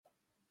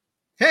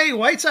Hey,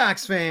 White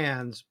Sox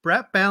fans,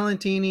 Brett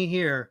Ballantini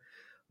here.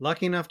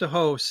 Lucky enough to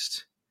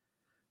host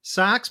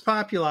Sox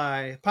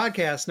Populi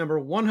podcast number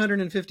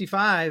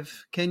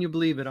 155. Can you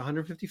believe it?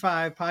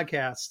 155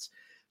 podcasts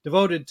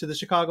devoted to the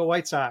Chicago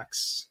White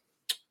Sox.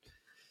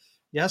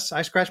 Yes,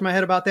 I scratched my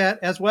head about that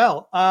as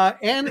well.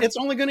 And it's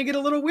only going to get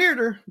a little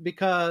weirder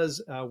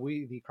because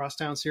the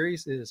Crosstown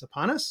series is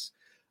upon us.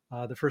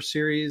 The first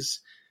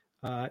series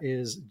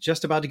is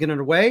just about to get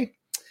underway.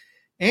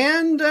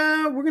 And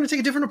we're going to take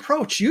a different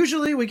approach.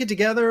 Usually we get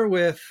together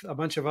with a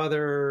bunch of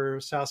other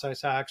Southside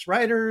Sox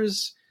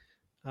writers,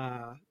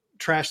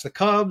 trash the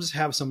Cubs,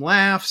 have some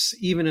laughs.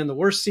 Even in the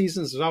worst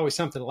seasons, there's always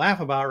something to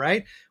laugh about,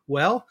 right?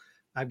 Well,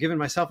 I've given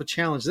myself a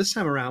challenge this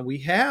time around. We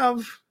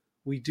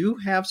do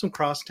have some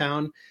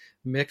Crosstown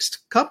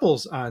mixed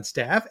couples on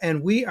staff,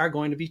 and we are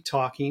going to be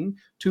talking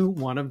to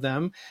one of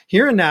them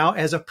here and now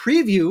as a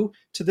preview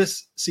to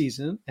this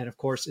season. And of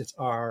course, it's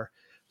our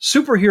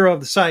superhero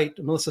of the site,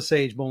 Melissa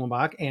Sage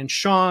Bolenbach, and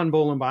Sean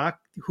Bolenbach,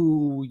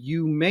 who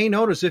you may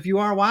notice if you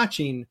are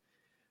watching.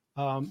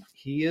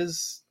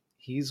 He's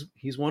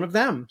one of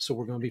them. So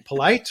we're going to be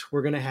polite.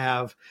 We're going to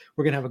have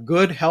a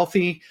good,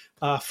 healthy,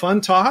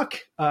 fun talk.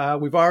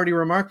 We've already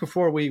remarked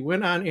before we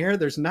went on air,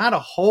 there's not a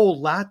whole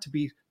lot to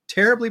be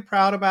terribly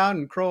proud about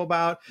and crow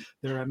about.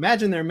 I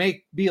imagine there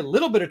may be a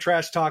little bit of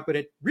trash talk, but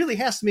it really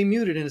has to be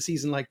muted in a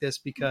season like this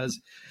because,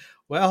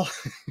 well,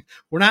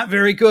 we're not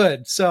very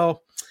good.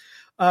 So,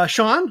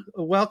 Sean,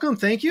 welcome.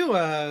 Thank you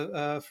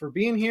for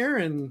being here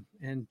and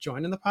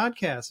joining the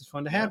podcast. It's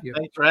fun to have you.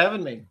 Thanks for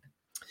having me.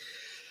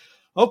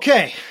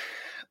 Okay.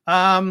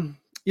 Listen,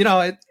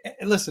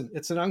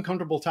 it's an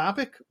uncomfortable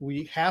topic.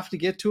 We have to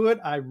get to it.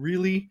 I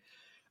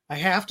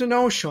have to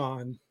know,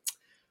 Sean,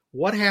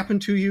 what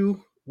happened to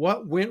you?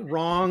 What went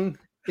wrong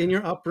in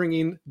your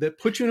upbringing that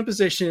put you in a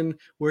position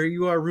where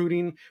you are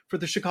rooting for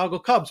the Chicago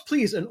Cubs?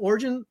 Please, an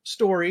origin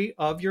story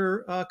of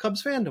your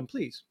Cubs fandom,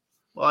 please.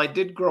 Well, I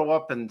did grow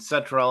up in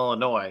Central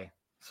Illinois.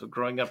 So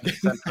growing up in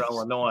Central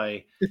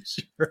Illinois,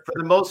 sure. For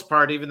the most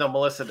part, even though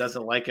Melissa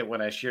doesn't like it when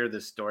I share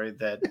this story,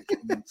 that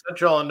in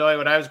Central Illinois,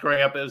 when I was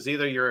growing up, it was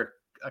either you're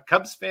a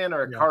Cubs fan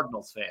or a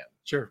Cardinals fan.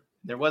 Sure.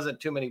 There wasn't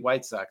too many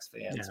White Sox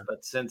fans,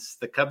 but since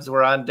the Cubs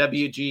were on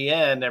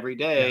WGN every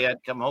day,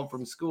 I'd come home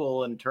from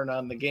school and turn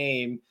on the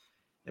game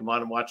and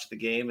want to watch the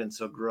game. And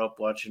so grew up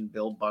watching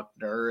Bill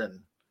Buckner and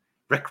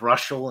Rick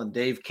Russell and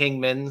Dave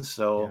Kingman.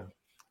 So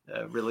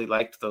really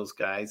liked those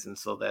guys. And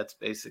so that's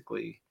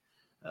basically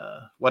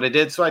what I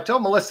did. So I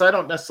told Melissa, I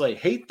don't necessarily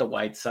hate the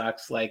White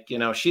Sox. Like,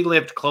 she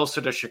lived closer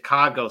to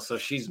Chicago, so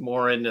she's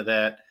more into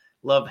that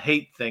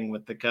love-hate thing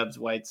with the Cubs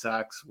White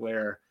Sox,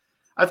 where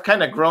I've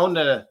kind of grown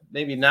to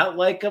maybe not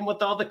like them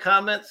with all the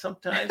comments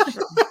sometimes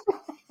from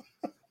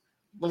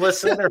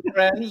Melissa and her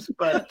friends,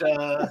 but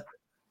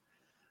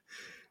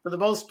for the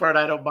most part,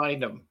 I don't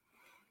mind them.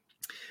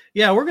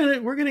 Yeah,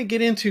 we're gonna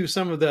get into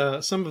some of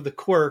the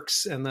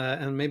quirks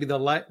and maybe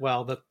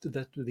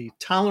the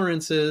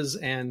tolerances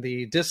and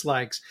the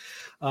dislikes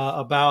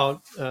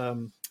about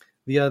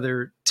the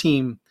other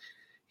team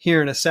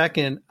here in a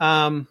second.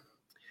 I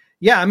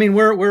mean,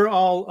 we're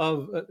all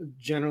of,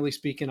 generally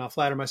speaking, I'll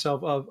flatter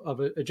myself, of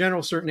a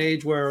general certain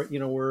age where,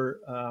 we're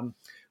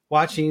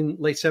watching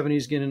late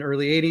 70s, getting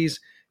early 80s.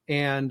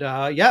 And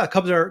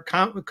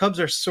the Cubs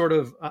are sort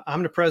of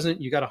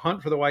omnipresent. You got to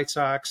hunt for the White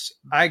Sox.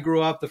 I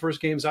grew up, the first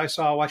games I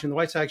saw watching the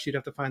White Sox, you'd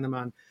have to find them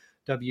on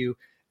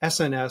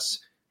WSNS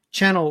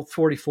channel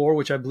 44,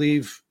 which I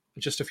believe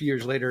just a few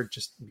years later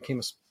just became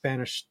a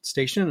Spanish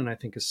station. And I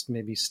think it's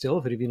maybe still,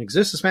 if it even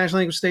exists, a Spanish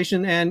language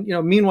station. And,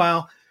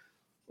 meanwhile,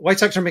 White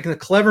Sox are making the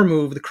clever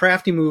move, the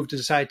crafty move to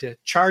decide to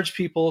charge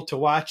people to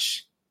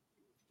watch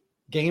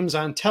games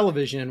on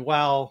television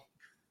while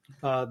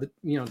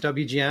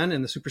WGN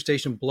and the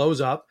Superstation blows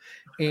up.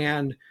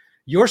 And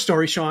your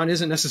story, Sean,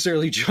 isn't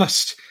necessarily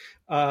just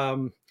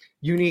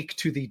unique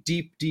to the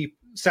deep, deep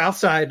south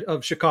side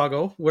of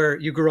Chicago where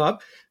you grew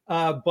up,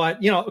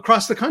 but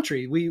across the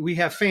country, we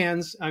have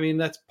fans. I mean,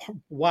 that's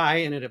why,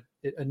 and it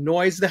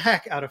annoys the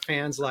heck out of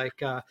fans like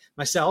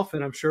myself,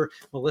 and I'm sure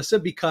Melissa,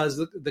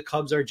 because the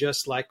Cubs are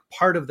just like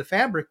part of the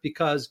fabric,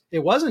 because it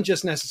wasn't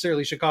just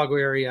necessarily Chicago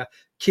area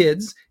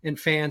kids and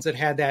fans that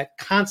had that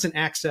constant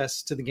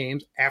access to the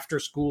games after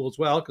school as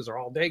well, because they're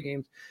all day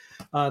games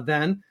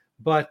then,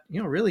 but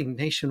really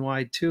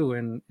nationwide too.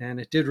 And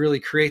it did really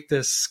create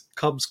this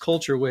Cubs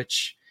culture,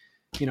 which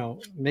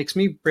makes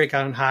me break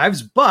out in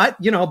hives, but,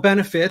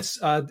 benefits.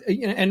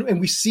 And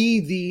we see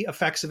the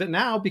effects of it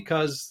now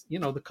because,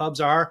 the Cubs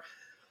are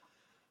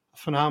a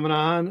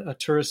phenomenon, a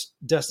tourist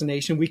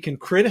destination. We can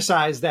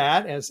criticize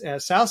that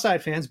as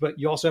Southside fans, but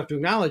you also have to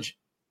acknowledge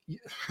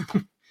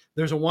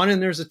there's a one and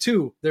there's a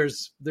two.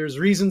 There's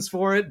reasons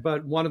for it,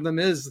 but one of them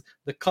is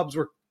the Cubs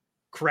were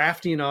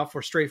crafty enough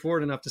or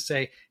straightforward enough to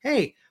say,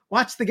 hey,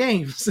 watch the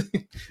games,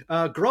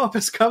 grow up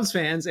as Cubs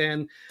fans.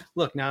 And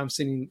look, now I'm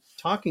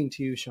talking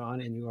to you,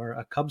 Sean, and you are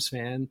a Cubs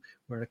fan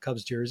wearing a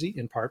Cubs jersey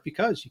in part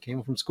because you came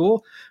home from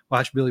school,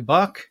 watched Billy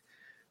Buck,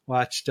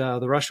 watched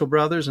the Russell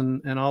brothers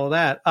and all of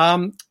that.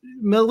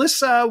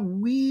 Melissa,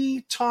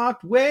 we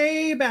talked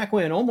way back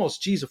when,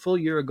 almost, a full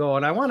year ago.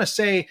 And I want to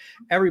say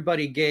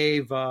everybody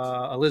gave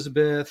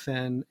Elizabeth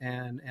and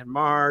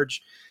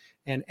Marge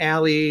and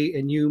Allie,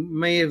 and you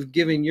may have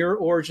given your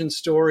origin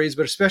stories,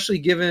 but especially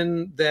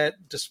given that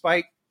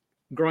despite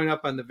growing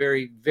up on the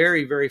very,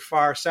 very, very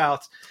far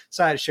south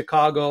side of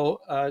Chicago,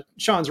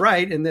 Sean's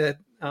right in that,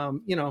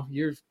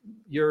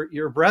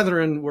 your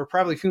brethren were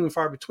probably few and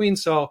far between.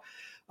 So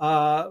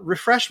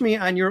refresh me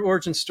on your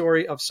origin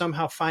story of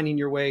somehow finding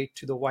your way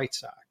to the White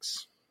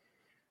Sox.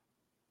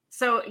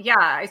 So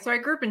I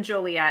grew up in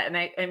Joliet, and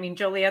I mean,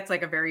 Joliet's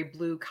like a very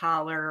blue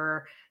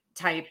collar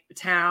type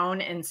town.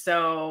 And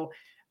so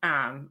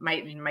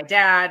my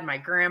dad, my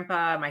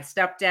grandpa, my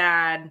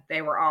stepdad,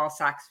 they were all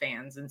Sox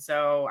fans. And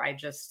so I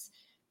just,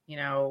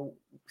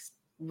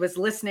 was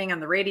listening on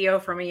the radio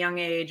from a young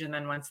age. And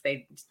then once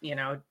they,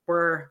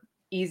 were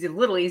a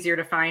little easier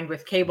to find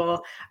with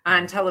cable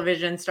on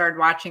television, started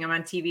watching them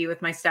on TV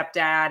with my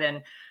stepdad.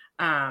 And,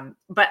 I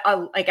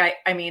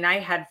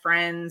had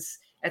friends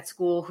at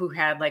school who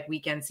had like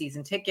weekend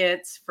season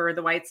tickets for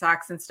the White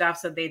Sox and stuff.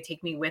 So they'd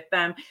take me with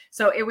them.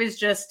 So it was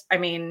just,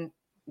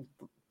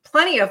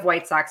 plenty of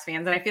White Sox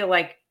fans. And I feel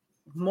like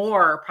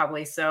more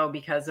probably so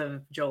because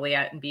of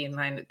Joliet and being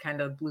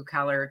kind of blue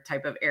collar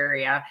type of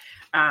area.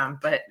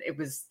 But it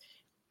was,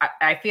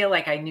 I feel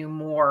like I knew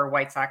more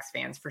White Sox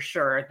fans for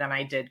sure than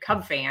I did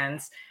Cub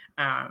fans.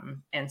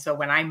 And so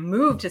when I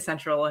moved to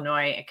Central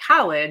Illinois at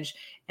college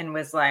and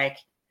was like,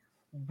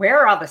 where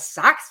are all the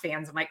Sox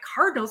fans? I'm like,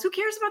 Cardinals, who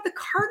cares about the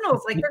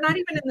Cardinals? Like, they're not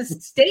even in the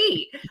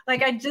state.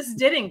 Like, I just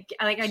didn't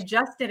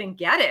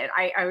get it.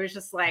 I was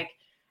just like,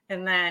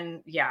 and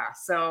then,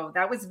 so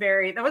that was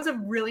a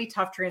really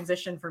tough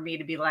transition for me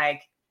to be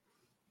like,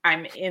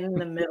 I'm in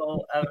the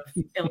middle of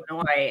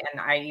Illinois and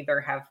I either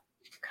have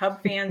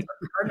Cub fans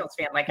or Cardinals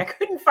fan. Like, I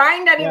couldn't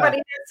find anybody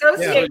to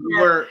associate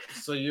with.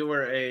 So you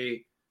were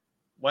a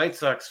White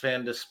Sox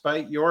fan,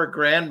 despite your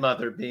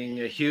grandmother being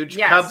a huge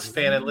Cubs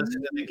fan and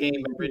listening to the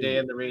game every day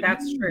in the radio.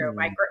 That's true.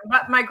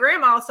 My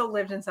grandma also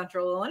lived in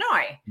Central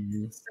Illinois.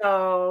 Mm-hmm.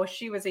 So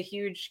she was a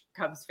huge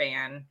Cubs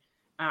fan.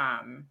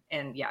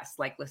 And yes,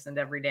 like listened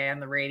every day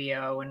on the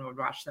radio and would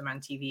watch them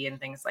on TV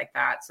and things like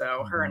that.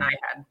 So her and I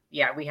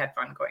we had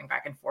fun going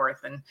back and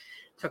forth and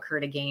took her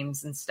to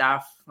games and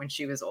stuff when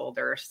she was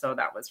older. So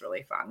that was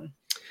really fun.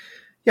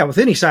 Yeah. With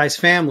any size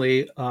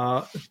family,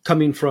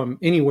 coming from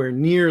anywhere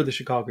near the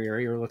Chicago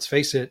area, or let's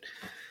face it,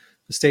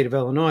 the state of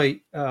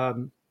Illinois,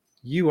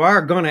 you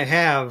are going to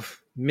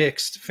have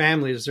mixed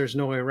families. There's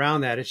no way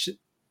around that.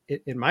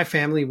 In my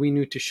family, we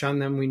knew to shun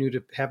them. We knew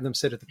to have them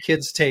sit at the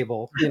kids'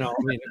 table. Of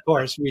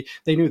course,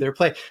 they knew their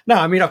play.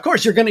 No, of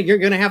course, you're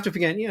gonna have to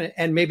forget.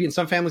 And maybe in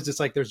some families,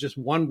 it's like there's just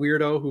one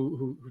weirdo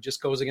who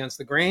just goes against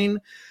the grain.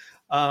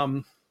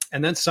 And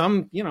then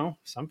some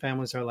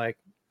families are like,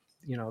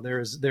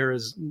 there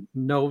is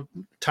no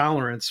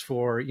tolerance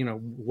for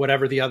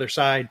whatever the other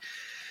side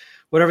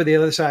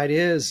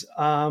is.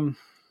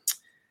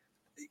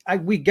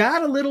 We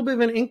got a little bit of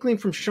an inkling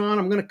from Sean.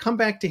 I'm going to come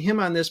back to him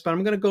on this, but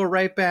I'm going to go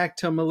right back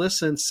to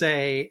Melissa and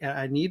say,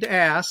 I need to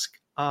ask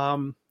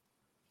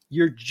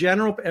your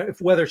general,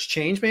 whether it's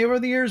changed maybe over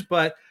the years,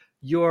 but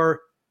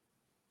your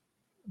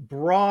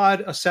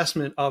broad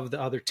assessment of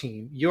the other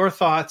team, your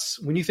thoughts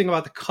when you think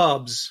about the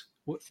Cubs.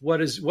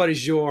 What is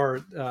your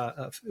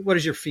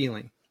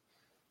feeling?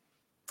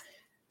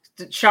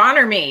 Sean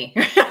or me?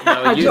 No,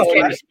 I'm just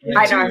kidding.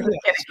 I know,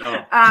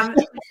 I'm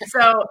just kidding.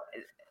 So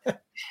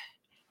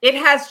it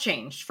has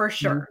changed for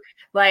sure. Mm-hmm.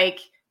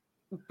 Like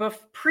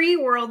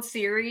pre-World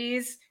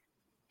Series,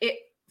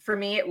 for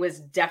me, it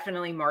was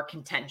definitely more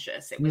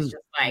contentious. It was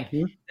just like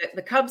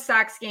the Cubs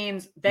Sox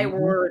games, they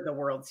were the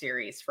World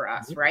Series for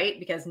us, right?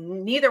 Because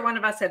neither one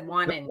of us had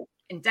won in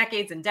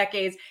decades and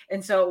decades.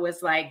 And so it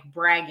was like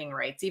bragging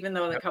rights, even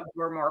though the Cubs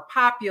were more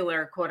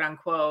popular, quote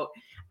unquote.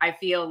 I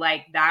feel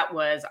like that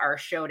was our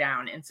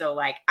showdown. And so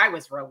like, I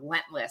was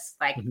relentless.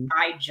 Like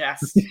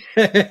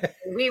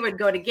we would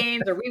go to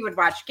games or we would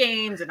watch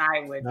games and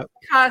I would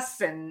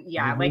cuss and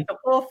like the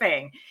whole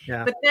thing.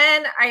 Yeah. But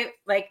then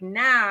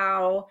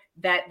now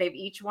that they've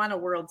each won a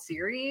World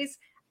Series,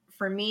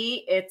 for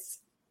me, it's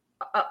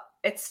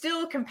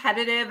still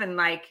competitive and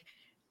like,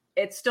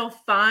 it's still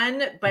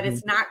fun, but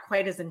it's not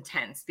quite as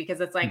intense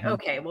because it's like,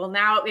 okay, well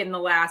now in the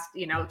last,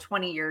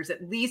 20 years,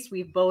 at least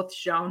we've both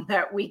shown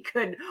that we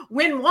could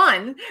win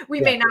one.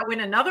 We may not win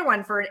another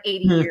one for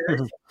 80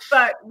 years,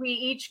 but we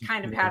each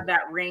kind of have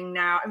that ring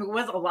now. It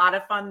was a lot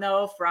of fun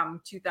though, from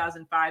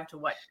 2005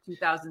 to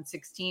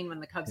 2016 when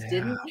the Cubs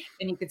didn't,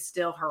 and you could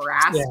still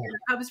harass your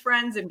Cubs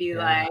friends and be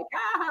like,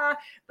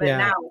 but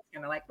now it's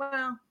kind of like,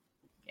 well,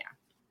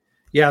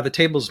 the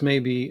tables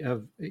maybe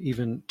have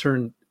even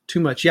turned too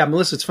much. Yeah,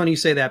 Melissa, it's funny you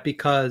say that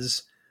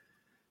because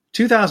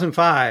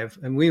 2005,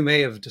 and we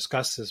may have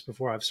discussed this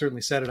before. I've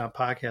certainly said it on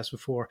podcasts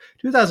before.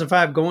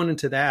 2005, going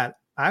into that,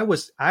 I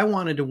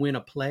wanted to win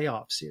a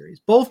playoff series,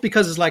 both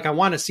because it's like I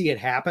want to see it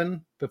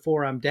happen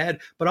before I'm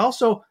dead, but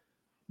also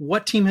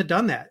what team had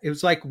done that? It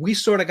was like we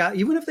sort of got,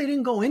 even if they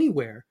didn't go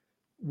anywhere,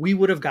 we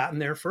would have gotten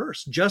there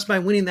first just by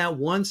winning that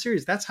one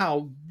series. That's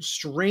how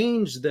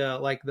strange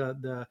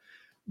the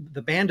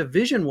band of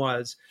vision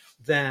was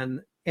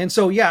then. And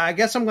so, yeah, I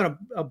guess I'm going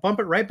to bump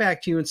it right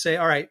back to you and say,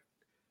 all right,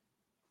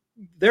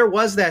 there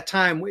was that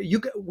time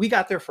we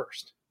got there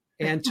first.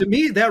 And to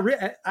me,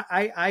 that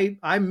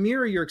I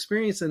mirror your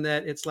experience in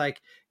that it's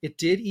like it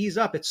did ease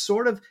up. It's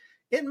sort of,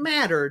 it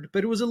mattered,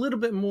 but it was a little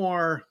bit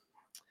more.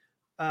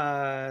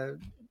 It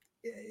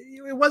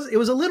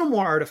was a little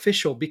more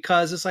artificial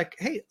because it's like,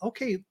 hey,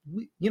 okay,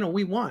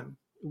 we won.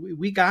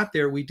 We got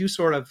there. We do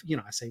sort of,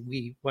 I say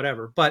we,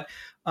 whatever, but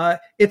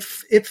it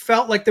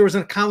felt like there was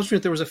an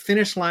accomplishment. There was a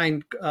finish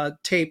line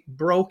tape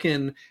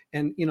broken,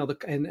 and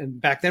and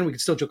back then we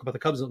could still joke about the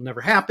Cubs. It'll never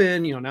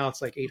happen. Now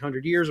it's like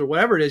 800 years or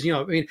whatever it is.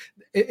 I mean,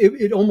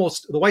 it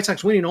almost, the White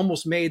Sox winning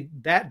almost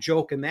made that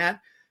joke and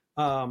that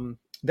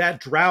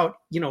drought,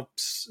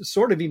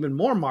 sort of even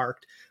more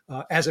marked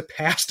as it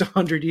passed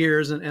 100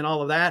 years and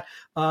all of that.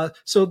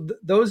 So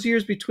those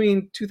years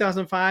between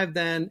 2005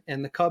 then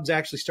and the Cubs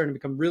actually starting to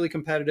become really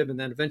competitive and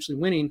then eventually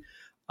winning,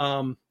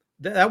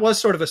 that was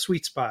sort of a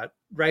sweet spot,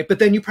 right? But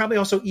then you probably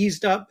also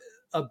eased up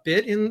a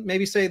bit in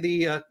maybe say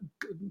the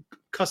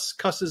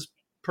cusses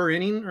per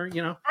inning, or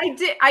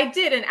I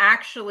did, and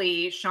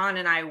actually Sean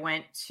and I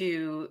went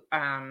to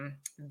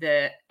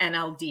the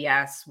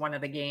NLDS, one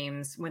of the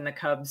games when the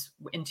Cubs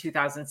in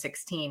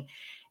 2016,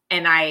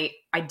 and I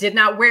did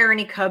not wear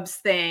any Cubs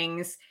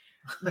things,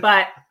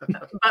 but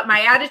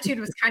my attitude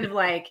was kind of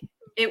like,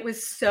 it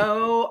was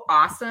so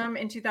awesome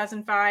in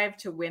 2005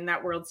 to win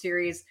that World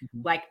Series.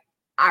 Mm-hmm. Like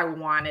I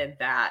wanted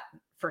that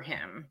for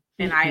him.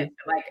 And I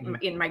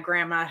my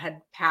grandma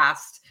had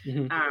passed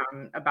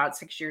about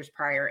 6 years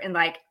prior. And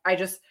like, I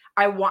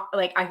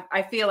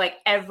feel like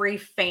every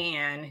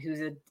fan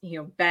who's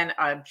been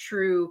a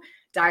true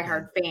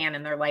diehard fan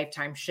in their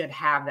lifetime should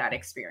have that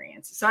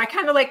experience. So I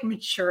kind of like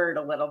matured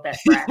a little bit.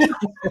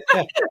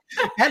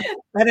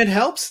 and it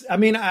helps. I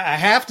mean, I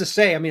have to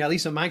say, at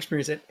least in my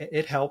experience,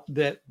 it helped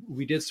that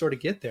we did sort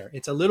of get there.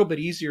 It's a little bit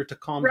easier to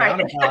calm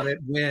down about it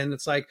when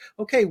it's like,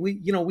 okay,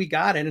 we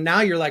got it. And now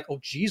you're like, oh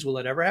geez, will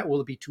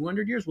it be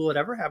 200 years? Will it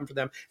ever happen for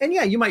them? And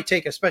yeah, you might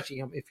take,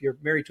 especially if you're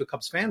married to a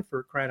Cubs fan,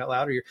 for crying out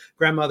loud, or your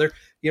grandmother,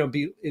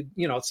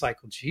 it's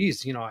like, well,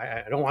 geez,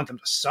 I don't want them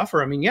to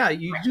suffer. I mean, yeah,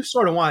 you do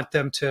sort of want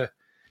them to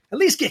at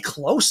least get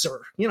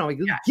closer,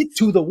 get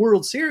to the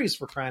World Series,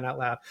 for crying out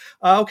loud.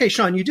 Okay,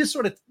 Sean, you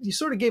sort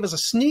of gave us a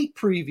sneak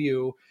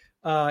preview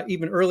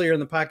even earlier in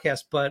the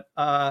podcast, but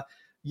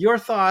your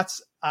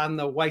thoughts on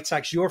the White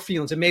Sox, your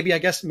feelings, and maybe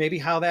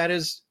how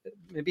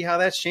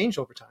that's changed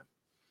over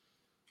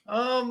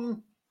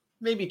time.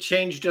 Maybe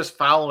change just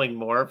following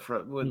more.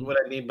 What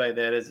I mean by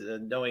that is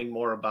knowing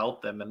more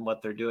about them and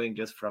what they're doing,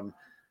 just from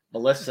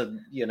Melissa,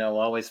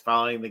 always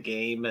following the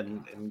game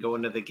and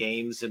going to the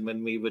games. And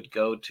when we would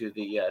go to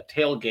the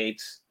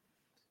tailgates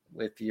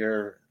with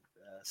your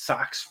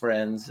Sox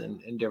friends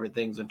and different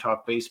things and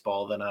talk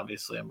baseball, then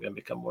obviously I'm going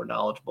to become more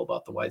knowledgeable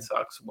about the White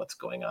Sox and what's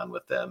going on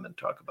with them and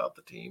talk about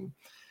the team.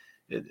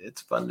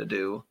 It's fun to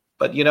do.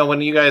 But,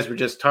 when you guys were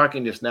just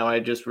talking just now, I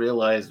just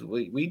realized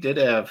we did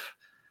have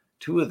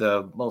two of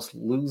the most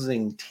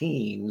losing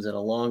teams in a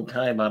long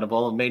time out of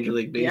all of Major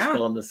League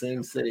Baseball in the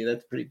same city.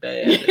 That's pretty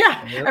bad.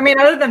 Yeah. Yep. I mean,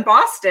 other than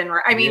Boston,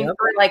 right? I mean,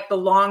 for like the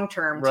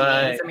long-term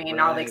teams,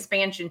 all the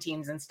expansion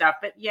teams and stuff,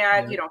 but you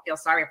don't feel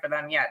sorry for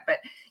them yet. But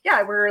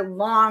yeah, we're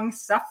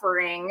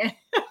long-suffering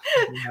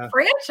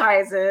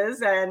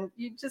franchises, and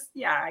you just,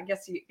 I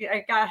guess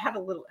I gotta have a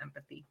little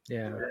empathy.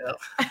 Yeah.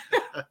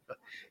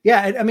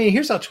 Yeah, I mean,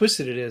 here's how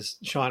twisted it is,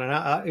 Sean.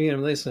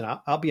 And listen,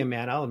 I'll be a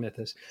man. I'll admit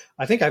this.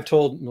 I think I've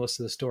told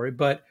Melissa the story,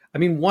 but I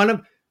mean, one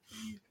of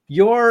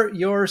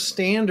your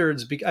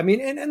standards.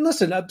 And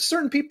listen,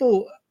 certain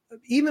people,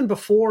 even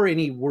before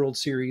any World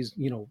Series,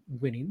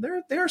 winning,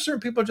 there are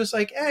certain people just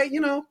like, hey,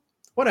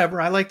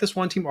 whatever. I like this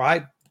one team,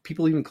 or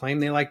people even claim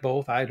they like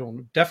both. I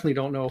definitely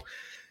don't know,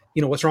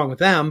 what's wrong with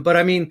them. But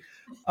I mean,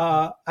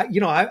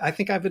 I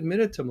think I've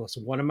admitted to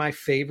Melissa, one of my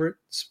favorite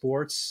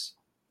sports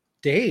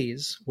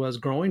days was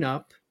growing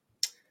up.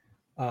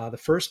 The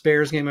first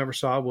Bears game I ever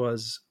saw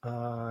was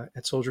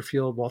at Soldier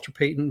Field, Walter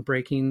Payton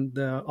breaking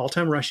the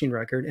all-time rushing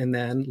record. And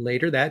then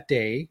later that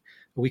day,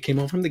 we came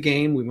home from the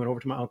game. We went over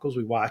to my uncle's.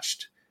 We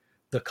watched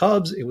the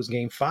Cubs. It was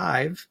Game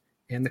 5,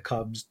 and the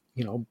Cubs,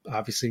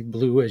 obviously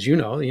blew, as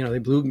they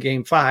blew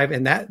Game 5,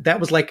 and that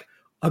was like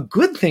a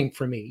good thing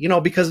for me,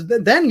 because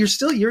then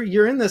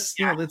you're in this,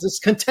 this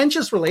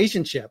contentious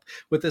relationship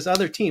with this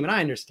other team. And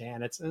I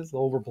understand it's a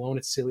little overblown.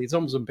 It's silly. It's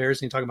almost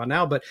embarrassing to talk about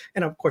now,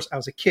 and of course I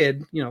was a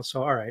kid,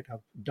 so all right,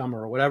 I'm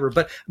dumber or whatever.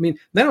 But I mean,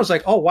 then I was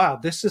like, oh wow,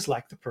 this is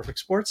like the perfect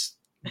sports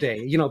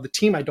day. The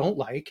team I don't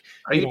like.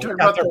 Are you talking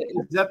about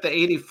is that the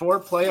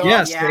 84 playoff?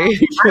 Yes, yeah. The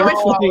 84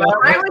 playoff.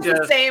 I was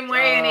the same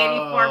way in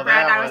 84,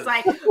 Brett. I was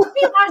like, we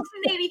lost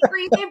in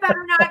 83. They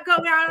better not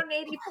go down in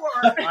 84.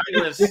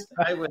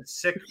 I was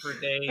sick for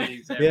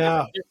days. Just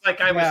like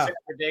I was sick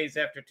for days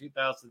after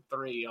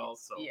 2003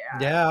 also.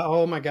 Yeah.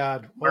 Oh my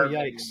God. Oh,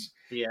 yikes.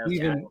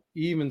 Yeah.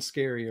 Even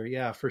scarier.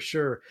 Yeah, for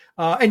sure.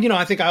 And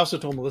I think I also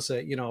told Melissa,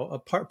 a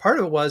part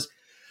of it was,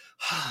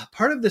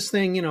 part of this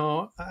thing,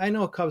 I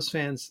know Cubs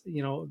fans,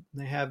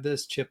 they have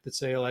this chip that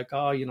say like,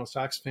 oh,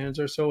 Sox fans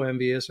are so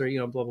envious or,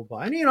 blah, blah, blah.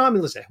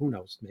 And, listen, who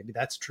knows? Maybe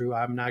that's true.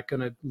 I'm not going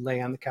to lay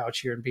on the couch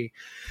here and be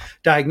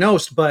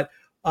diagnosed. But,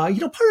 part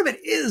of it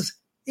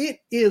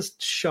is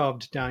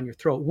shoved down your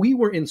throat. We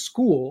were in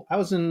school. I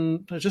was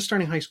just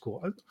starting high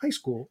school,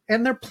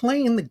 and they're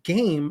playing the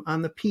game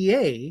on the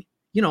PA,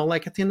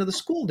 like at the end of the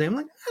school day. I'm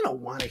like, I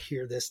don't want to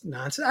hear this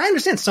nonsense. I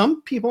understand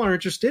some people are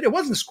interested. It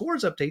wasn't a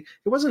scores update.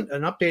 It wasn't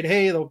an update.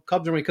 Hey, the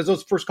Cubs are winning, because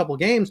those first couple of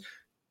games,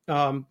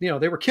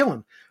 they were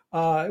killing.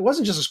 It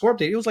wasn't just a score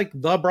update. It was like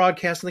the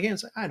broadcast of the game.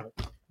 It's like, I don't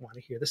want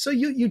to hear this. So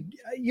you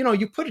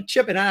put a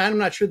chip, and I'm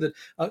not sure that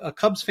a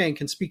Cubs fan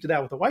can speak to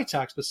that with the White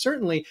Sox, but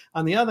certainly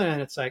on the other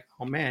end, it's like,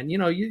 oh man,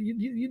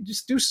 you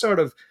just do sort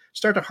of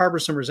start to harbor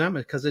some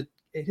resentment, because it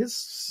is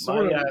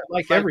sort of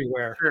like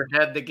everywhere.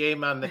 Had the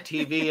game on the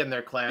TV in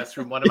their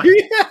classroom. One of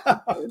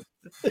my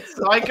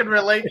so I can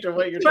relate to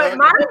what you're talking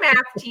about. But my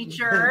math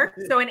teacher,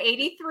 so in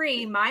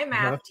 '83, my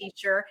math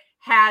teacher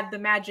had the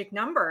magic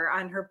number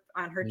on her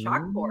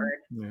chalkboard.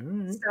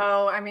 Mm-hmm.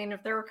 So I mean,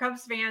 if there were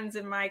Cubs fans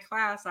in my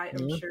class,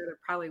 I'm sure there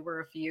probably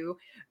were a few.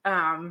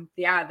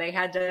 They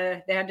had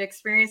to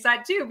experience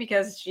that too,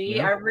 because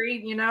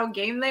every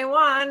game they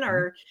won,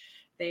 or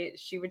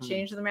she would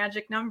change the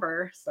magic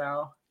number.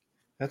 So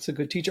that's a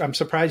good teacher. I'm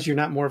surprised you're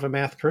not more of a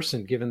math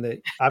person, given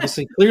that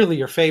obviously clearly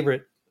your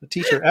favorite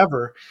teacher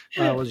ever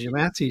was your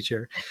math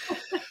teacher.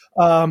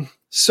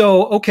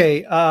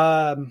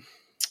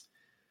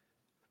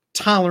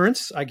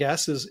 Tolerance, I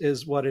guess,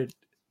 is what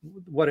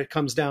it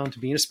comes down to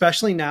being,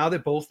 especially now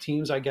that both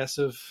teams, I guess,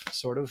 have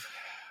sort of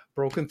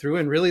broken through,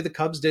 and really the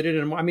Cubs did it.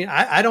 And I mean,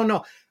 I don't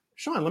know,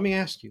 Sean, let me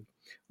ask you,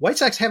 White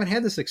Sox haven't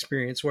had this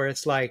experience where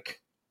it's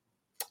like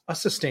a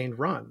sustained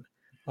run.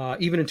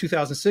 Even in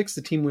 2006,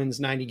 the team wins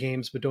 90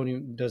 games, but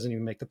doesn't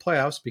even make the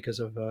playoffs because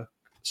of a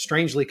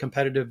strangely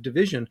competitive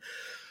division.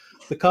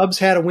 The Cubs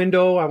had a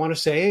window, I want to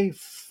say,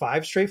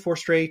 4 straight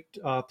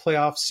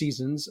playoff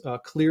seasons.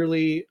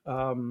 Clearly,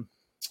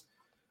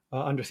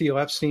 under Theo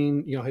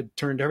Epstein, had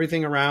turned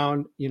everything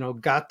around,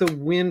 got the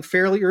win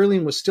fairly early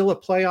and was still a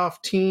playoff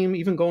team,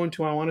 even going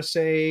to, I want to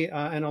say,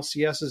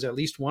 NLCS's at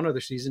least one other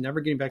season, never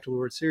getting back to the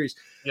World Series.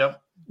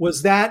 Yep.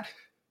 Was that,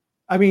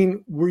 I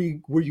mean, were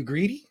you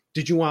greedy?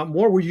 Did you want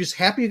more? Were you just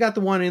happy you got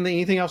the one and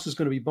anything else was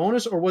going to be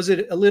bonus? Or was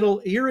it a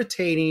little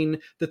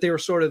irritating that they were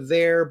sort of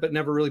there but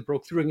never really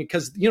broke through?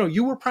 Because,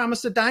 you were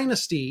promised a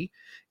dynasty,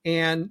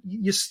 and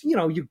you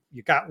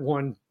got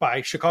one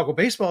by Chicago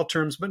baseball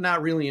terms, but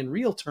not really in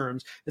real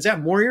terms. Is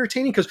that more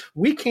irritating? Because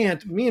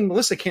me and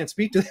Melissa can't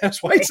speak to that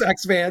as White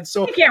Sox fans.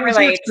 So you can't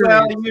relate.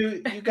 Well,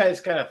 you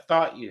guys kind of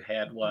thought you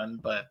had one,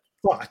 but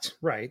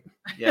right.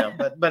 Yeah,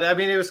 but I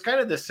mean, it was kind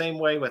of the same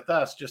way with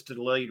us, just a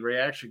delayed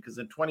reaction, because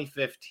in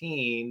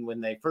 2015, when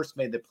they first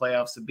made the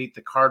playoffs and beat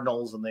the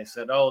Cardinals, and they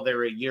said, oh,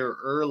 they're a year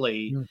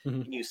early,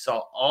 and you saw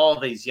all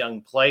these young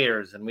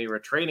players, and we were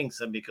trading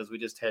some because we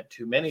just had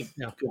too many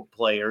good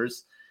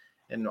players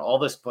and all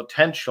this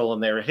potential,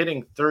 and they were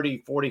hitting 30,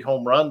 40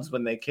 home runs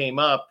when they came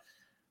up.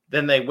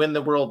 Then they win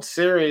the World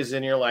Series,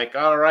 and you're like,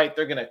 all right,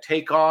 they're going to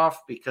take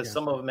off, because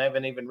some of them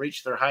haven't even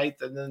reached their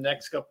height. And then the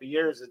next couple of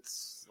years,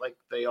 it's like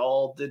they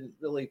all didn't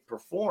really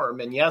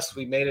perform. And yes,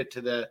 we made it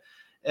to the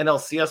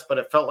NLCS, but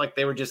it felt like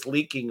they were just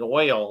leaking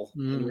oil.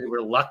 And we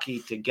were lucky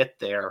to get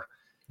there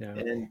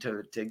and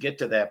to get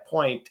to that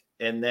point.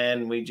 And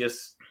then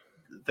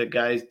the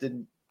guys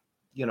didn't,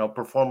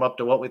 perform up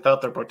to what we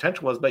thought their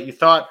potential was. But you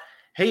thought,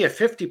 hey, if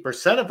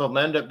 50% of them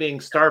end up being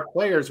star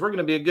players, we're going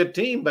to be a good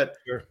team. But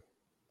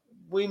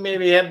we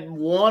maybe had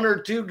one or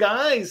two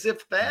guys,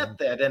 if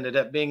that ended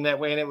up being that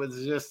way. And it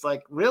was just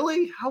like,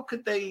 really? How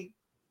could they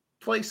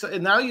play? So,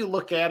 and now you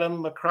look at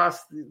them across,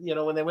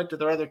 when they went to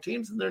their other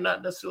teams, and they're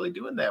not necessarily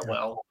doing that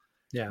well.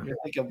 Yeah. And you're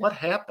thinking, what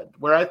happened?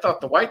 Where I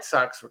thought the White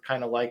Sox were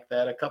kind of like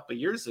that a couple of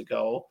years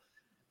ago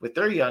with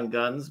their young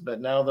guns, but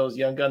now those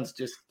young guns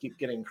just keep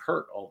getting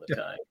hurt all the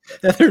time.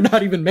 And they're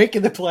not even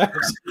making the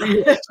playoffs.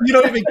 You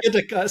don't even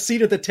get a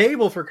seat at the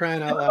table, for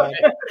crying out loud.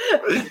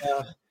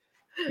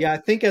 Yeah, I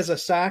think as a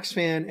Sox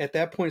fan at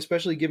that point,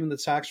 especially given the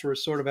Sox were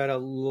sort of at a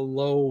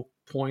low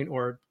point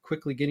or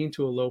quickly getting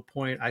to a low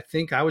point, I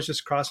think I was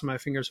just crossing my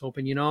fingers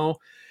hoping,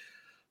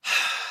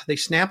 they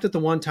snapped at the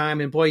one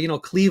time. And boy,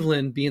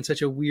 Cleveland being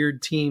such a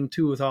weird team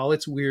too, with all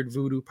its weird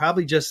voodoo,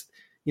 probably just,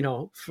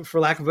 for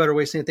lack of a better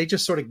way of saying it, they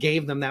just sort of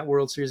gave them that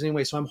World Series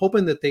anyway. So I'm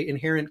hoping that the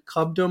inherent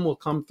Cubdom will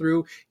come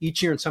through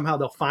each year and somehow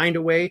they'll find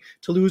a way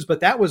to lose. But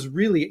that was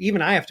really,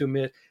 even I have to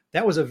admit,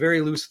 that was a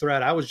very loose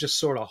thread. I was just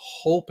sort of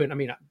hoping, I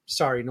mean,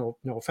 sorry, no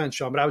offense,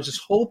 Sean, but I was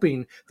just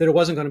hoping that it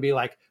wasn't going to be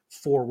like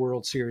 4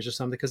 World Series or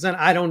something. Because then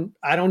I don't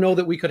know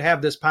that we could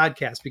have this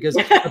podcast, because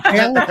the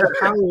balance of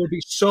power would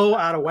be so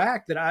out of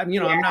whack that I'm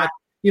not,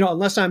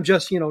 unless I'm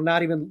just,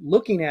 not even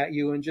looking at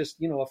you and just,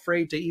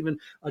 afraid to even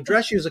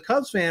address you as a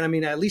Cubs fan. I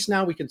mean, at least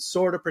now we can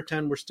sort of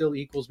pretend we're still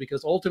equals,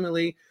 because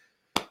ultimately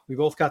we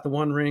both got the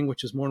one ring,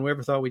 which is more than we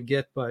ever thought we'd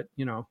get. But,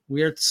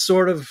 we're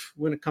sort of,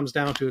 when it comes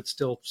down to it,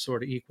 still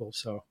sort of equal.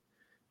 So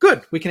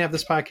good. We can have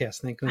this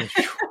podcast. Thank goodness.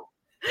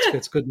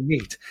 it's good to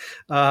meet.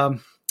 All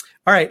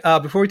right.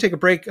 Before we take a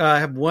break, I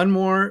have one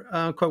more.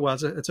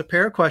 It's a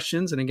pair of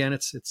questions, and again,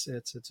 it's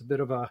a bit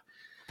of a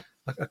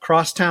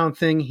crosstown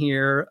thing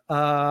here.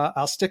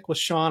 I'll stick with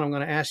Sean. I'm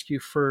going to ask you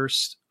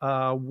first.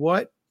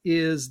 What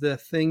is the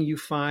thing you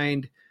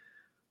find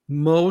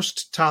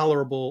most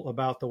tolerable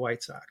about the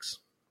White Sox?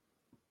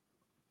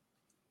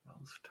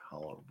 Most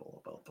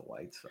tolerable about the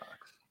White Sox,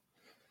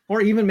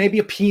 or even maybe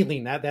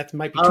appealing. That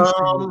might be too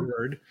strong a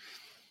word.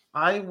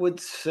 I would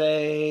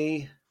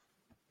say,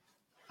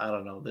 I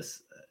don't know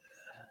this.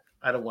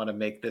 I don't want to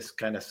make this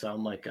kind of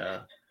sound like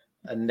a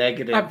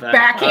negative. A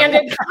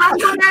backhanded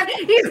compliment.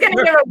 He's going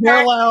to give a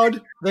They're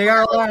allowed. They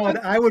are allowed.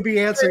 I would be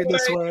answering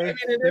this way.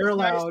 They're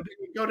allowed. Nice.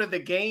 You go to the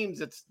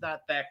games, it's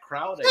not that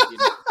crowded. You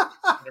know,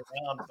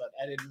 around, but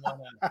I didn't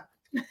want to.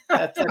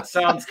 That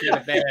sounds kind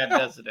of bad,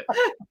 doesn't it?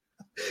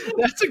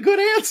 That's a good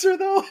answer,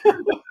 though.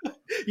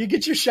 You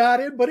get your shot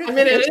in, but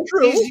it's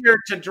true. Easier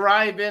to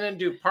drive in and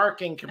do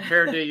parking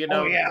compared to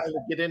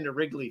get into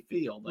Wrigley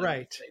Field.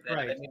 Right.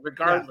 I mean,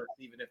 regardless,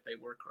 even if they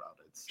were crowded.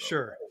 So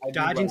sure,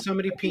 dodging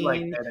somebody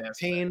paying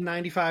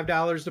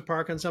 $95 to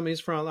park on somebody's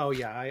front. Oh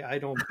yeah, I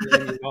don't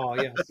blame you at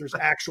all. Yes, there's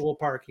actual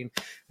parking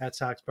at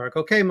Sox Park.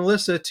 Okay,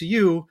 Melissa, to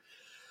you,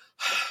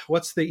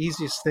 what's the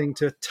easiest thing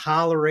to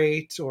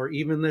tolerate, or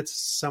even that's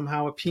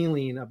somehow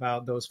appealing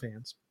about those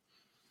fans?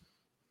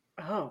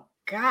 Oh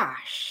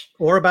gosh.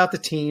 Or about the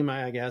team,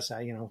 I guess.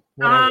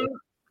 Whatever.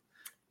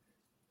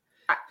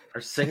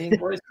 Are singing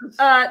voices?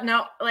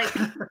 No, like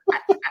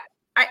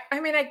I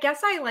mean, I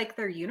guess I like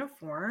their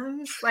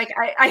uniforms. Like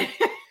I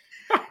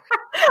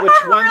Which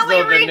ones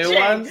really though? The new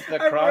ones, the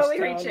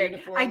Crosstown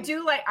uniforms? I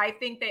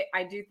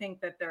do think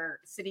that their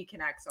City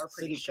Connects are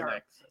pretty sharp.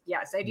 Connects.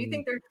 Yes, I do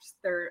think they're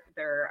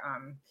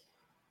and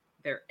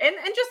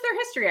just their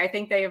history. I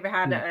think they've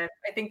had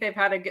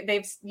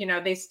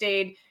they've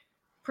stayed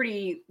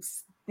pretty,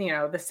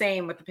 the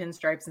same with the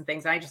pinstripes and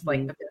things. I just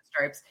like the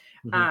pinstripes.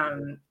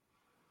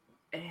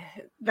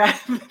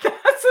 That's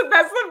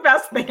the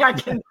best thing I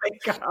can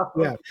think of.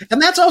 Yeah,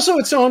 and that's also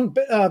its own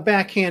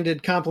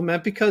backhanded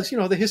compliment because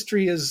the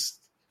history is,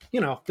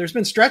 there's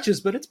been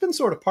stretches, but it's been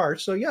sort of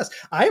parts. So yes,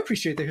 I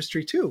appreciate the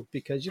history too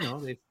because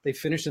they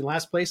finished in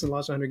last place and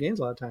lost 100 games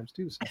a lot of times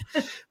too. So,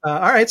 all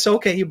right, so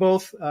okay, you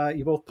both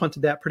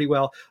punted that pretty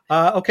well.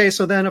 Okay,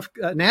 so then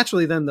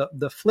naturally then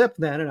the flip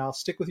then, and I'll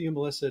stick with you,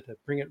 Melissa, to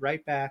bring it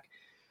right back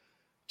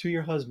to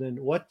your husband.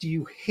 What do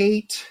you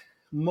hate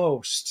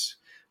most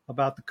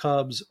about the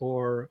Cubs,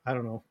 or I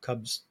don't know,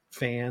 Cubs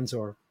fans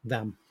or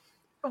them?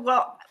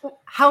 Well,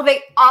 how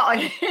they all,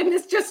 and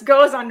this just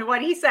goes on to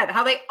what he said,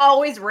 how they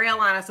always rail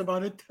on us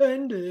about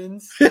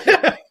attendance.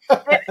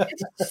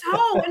 It's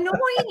so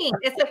annoying.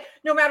 It's like,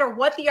 no matter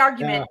what the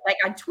argument, like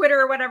on Twitter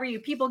or whatever,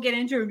 people get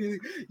into it,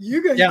 like,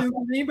 you guys don't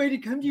want anybody to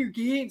come to your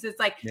games. It's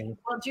like,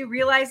 well, do you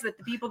realize that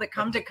the people that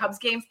come to Cubs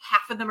games,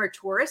 half of them are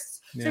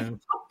tourists? So if you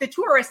took the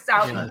tourists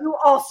out, you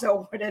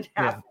also wouldn't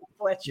have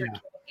people at your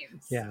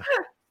games.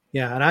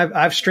 Yeah, and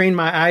I've strained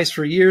my eyes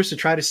for years to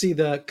try to see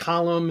the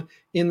column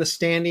in the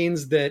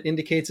standings that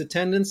indicates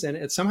attendance,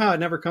 and somehow it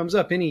never comes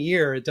up any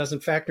year. It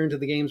doesn't factor into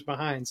the games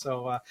behind.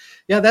 So,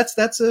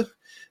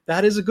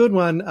 that is a good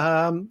one.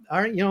 All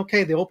right,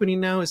 okay. The opening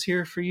now is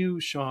here for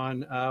you,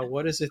 Sean.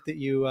 What is it that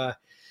you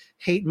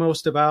hate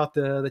most about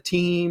the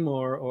team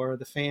or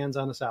the fans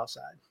on the South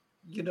Side?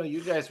 You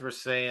guys were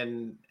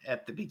saying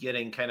at the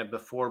beginning, kind of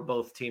before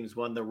both teams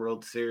won the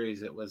World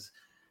Series, it was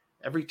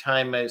every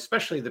time,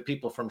 especially the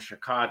people from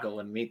Chicago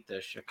and meet the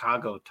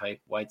Chicago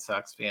type White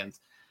Sox fans,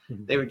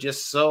 they were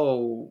just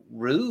so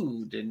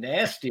rude and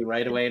nasty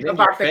right away. And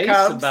about the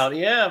Cubs. About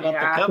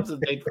the Cubs,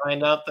 and they'd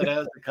find out that I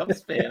was a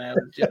Cubs fan. I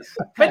was just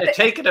kind of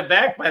taken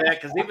aback by that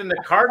because even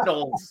the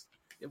Cardinals,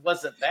 it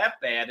wasn't that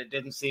bad. It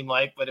didn't seem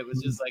like, but it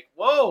was just like,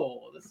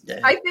 whoa.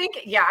 I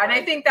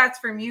think that's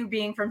from you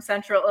being from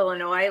Central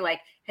Illinois.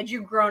 Like, had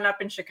you grown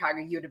up in Chicago,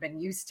 you'd have been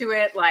used to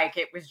it. Like,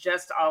 it was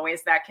just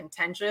always that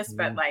contentious.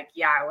 But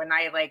when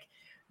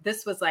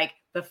this was like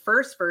the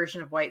first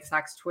version of White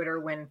Sox Twitter,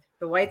 when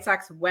the White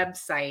Sox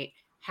website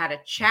had a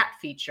chat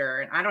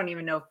feature, and I don't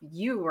even know if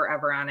you were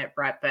ever on it,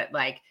 Brett, but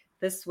like,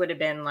 this would have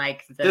been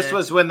like this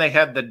was when they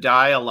had the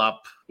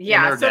dial-up.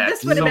 Yeah, internet. So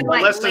this would have been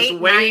like late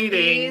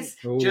waiting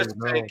 90s. Just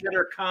to get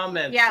her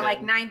comments. Yeah,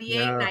 like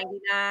 98,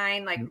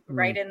 99, like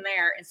right in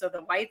there. And so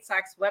the White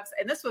Sox website,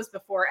 and this was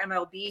before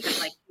MLB had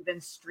like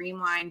even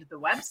streamlined the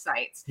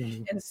websites.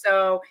 And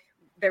so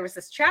there was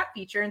this chat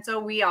feature. And so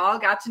we all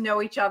got to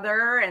know each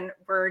other and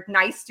were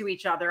nice to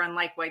each other,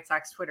 unlike White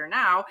Sox Twitter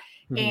now.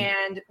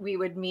 And we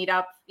would meet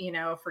up,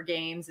 for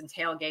games and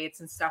tailgates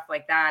and stuff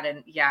like that.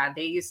 And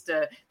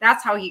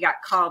that's how he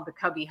got called the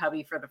Cubby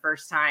Hubby for the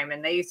first time.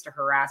 And they used to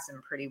harass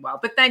him pretty well.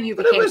 But then you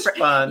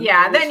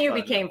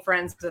became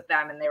friends with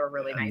them, and they were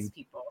really nice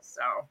people.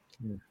 So.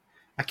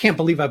 I can't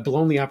believe I've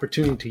blown the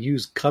opportunity to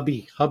use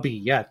Cubby Hubby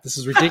yet. This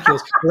is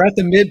ridiculous. We're at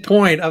the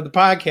midpoint of the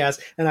podcast,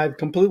 and I've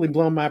completely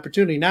blown my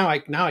opportunity. Now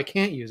I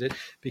can't use it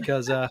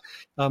because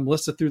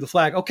Melissa threw the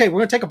flag. Okay, we're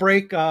going to take a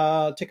break,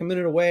 take a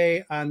minute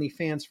away on the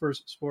Fans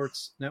First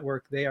Sports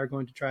Network. They are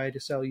going to try to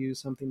sell you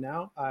something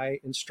now. I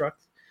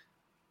instruct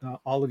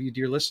all of you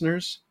dear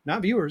listeners,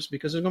 not viewers,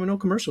 because there's going to be no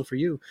commercial for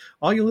you.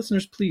 All you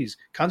listeners, please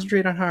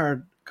concentrate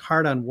on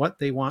hard on what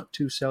they want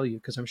to sell you,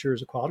 because I'm sure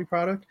it's a quality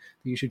product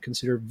that you should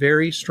consider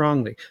very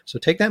strongly. So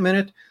take that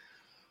minute,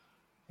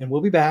 and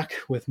we'll be back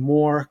with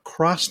more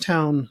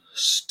Crosstown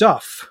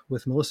stuff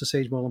with Melissa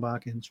Sage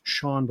Bolenbach and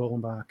Sean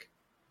Bolenbach.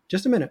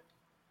 Just a minute.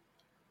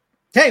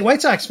 Hey,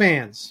 White Sox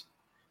fans.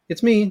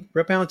 It's me,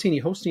 Brett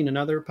Ballantini, hosting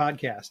another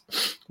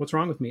podcast. What's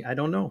wrong with me? I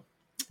don't know.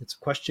 It's a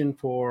question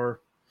for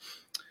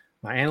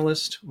my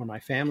analyst or my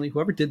family,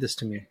 whoever did this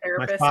to me.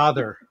 Therapist. My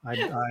father.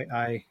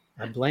 I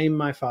blame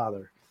my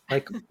father,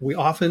 like we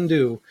often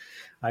do.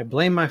 I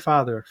blame my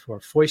father for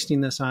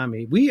foisting this on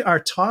me. We are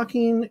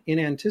talking in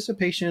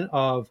anticipation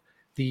of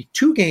the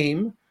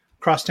 2-game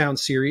Crosstown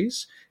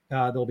series.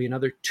 There'll be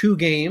another 2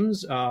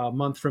 games a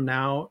month from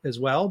now as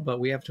well, but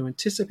we have to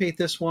anticipate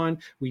this one.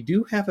 We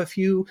do have a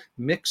few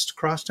mixed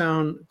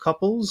Crosstown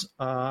couples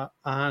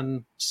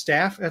on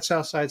staff at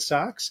Southside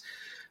Sox.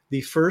 The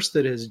first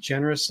that has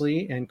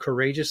generously and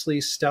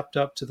courageously stepped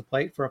up to the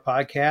plate for a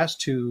podcast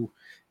to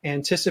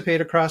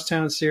anticipate a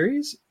Crosstown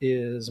series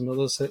is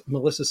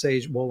Melissa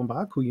Sage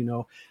Bolenbach, who you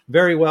know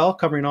very well,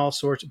 covering all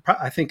sorts,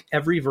 I think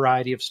every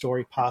variety of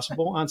story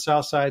possible on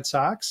Southside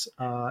Sox,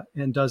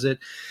 and does it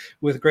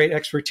with great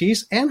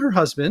expertise. And her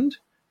husband,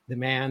 the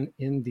man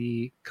in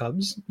the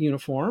Cubs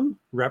uniform,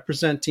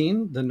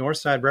 representing the North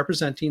Side,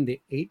 representing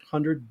the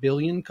 800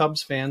 billion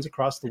Cubs fans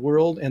across the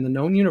world and the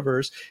known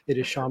universe. It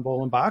is Sean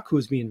Bolenbach, who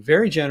is being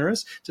very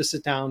generous to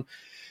sit down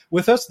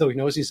with us, though he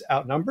knows he's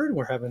outnumbered.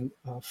 We're having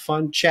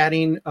fun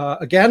chatting.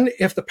 Again,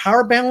 if the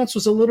power balance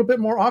was a little bit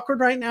more awkward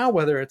right now,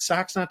 whether it's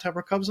Sox on top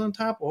or Cubs on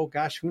top, oh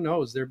gosh, who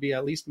knows? There'd be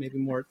at least maybe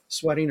more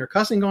sweating or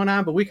cussing going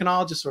on, but we can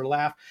all just sort of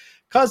laugh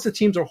because the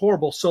teams are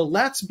horrible. So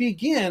let's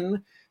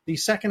begin the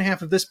second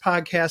half of this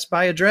podcast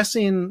by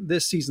addressing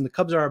this season. The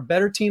Cubs are a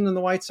better team than the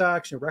White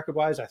Sox.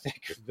 Record-wise, I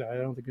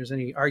don't think there's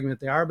any argument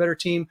they are a better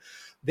team.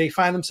 They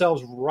find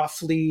themselves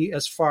roughly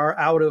as far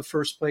out of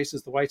first place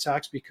as the White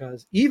Sox,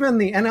 because even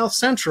the NL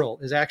Central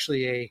is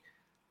actually a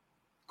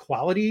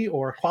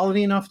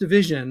quality enough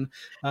division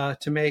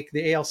to make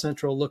the AL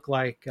Central look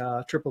like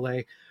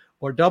AAA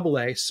or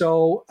AA.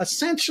 So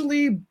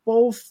essentially,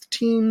 both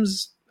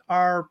teams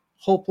are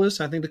hopeless.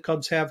 I think the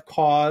Cubs have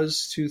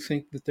cause to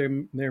think that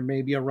there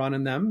may be a run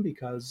in them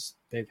because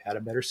they've had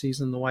a better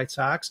season than the White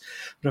Sox.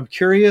 But I'm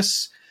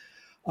curious,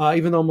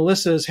 even though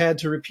Melissa has had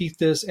to repeat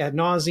this ad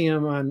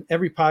nauseum on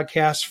every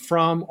podcast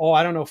from,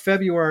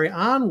 February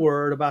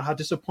onward about how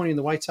disappointing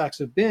the White Sox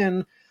have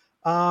been,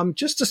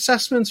 just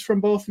assessments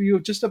from both of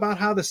you just about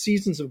how the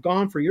seasons have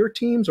gone for your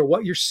teams, or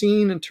what you're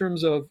seeing in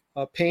terms of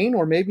pain,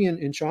 or maybe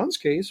in Sean's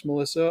case,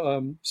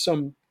 Melissa,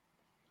 some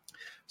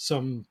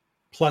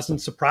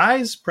pleasant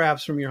surprise,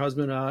 perhaps from your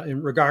husband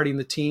regarding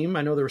the team.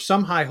 I know there were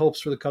some high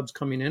hopes for the Cubs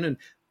coming in, and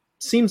it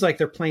seems like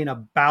they're playing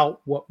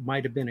about what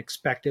might have been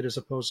expected, as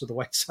opposed to the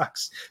White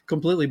Sox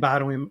completely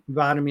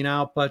bottoming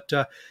out. But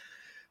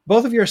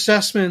both of your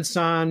assessments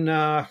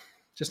on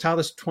just how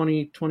this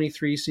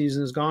 2023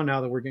 season has gone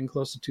now that we're getting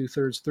close to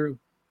 2/3 through.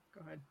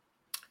 Go ahead.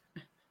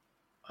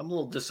 I'm a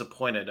little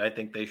disappointed. I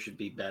think they should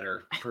be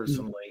better,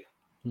 personally.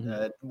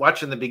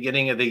 Watching the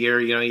beginning of the year,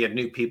 you had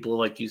new people,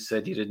 like you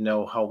said, you didn't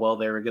know how well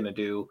they were going to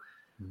do,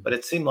 but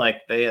it seemed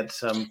like they had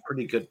some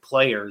pretty good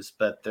players,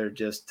 but they're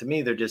just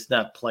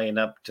not playing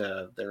up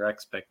to their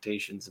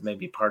expectations. And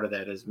maybe part of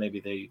that is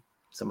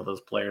some of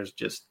those players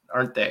just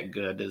aren't that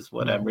good, is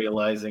what I'm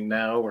realizing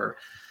now, or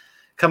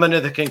coming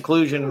to the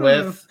conclusion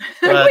with.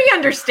 But, we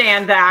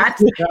understand that.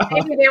 Yeah.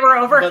 Maybe they were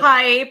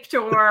overhyped,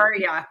 or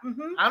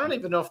I don't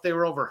even know if they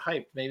were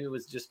overhyped. Maybe it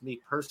was just me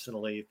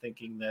personally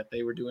thinking that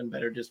they were doing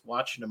better just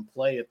watching them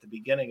play at the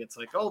beginning. It's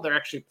like, they're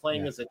actually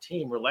playing as a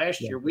team. Where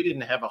last year we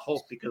didn't have a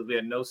hope because we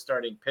had no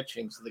starting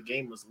pitching, so the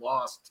game was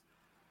lost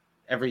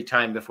every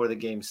time before the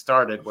game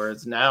started.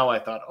 Whereas now I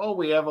thought,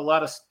 we have a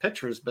lot of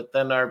pitchers, but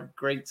then our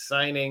great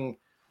signing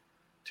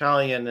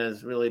Italian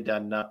has really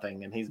done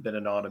nothing, and he's been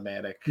an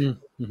automatic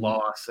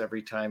loss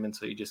every time, and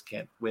so you just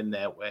can't win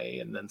that way.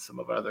 And then some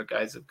of our other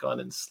guys have gone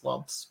in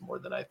slumps more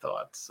than I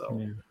thought. So,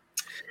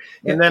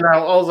 and then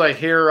all I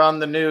hear on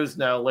the news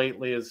now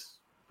lately is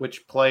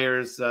which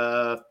players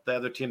the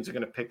other teams are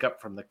going to pick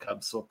up from the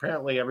Cubs. So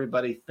apparently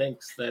everybody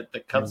thinks that the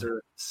Cubs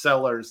are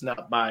sellers,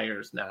 not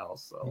buyers now.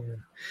 So,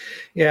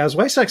 as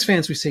White Sox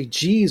fans, we say,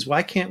 geez,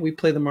 why can't we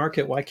play the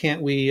market? Why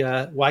can't we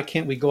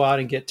go out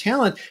and get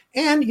talent?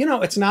 And,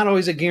 it's not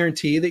always a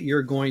guarantee that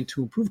you're going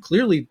to improve.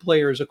 Clearly,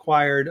 players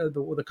acquired,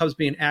 the Cubs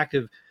being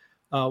active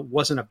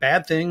wasn't a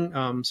bad thing.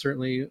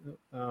 Certainly,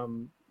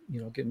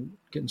 getting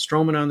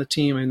Stroman on the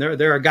team. I mean,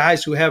 there are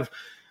guys who have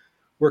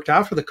worked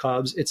out for the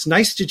Cubs. It's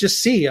nice to just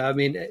see. I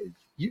mean,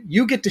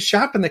 you get to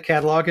shop in the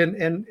catalog,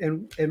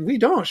 and we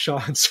don't,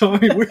 Sean. So I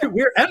mean,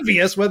 we're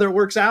envious whether it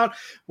works out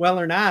well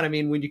or not. I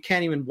mean, when you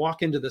can't even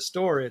walk into the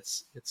store,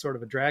 it's sort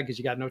of a drag because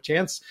you got no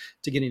chance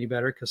to get any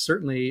better. Because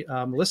certainly,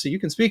 Melissa, you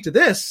can speak to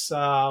this.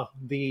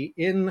 The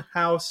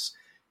in-house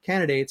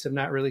candidates have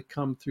not really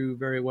come through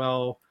very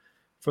well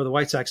for the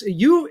White Sox.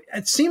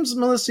 It seems,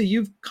 Melissa,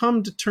 you've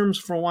come to terms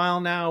for a while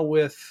now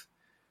with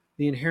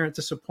the inherent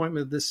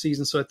disappointment of this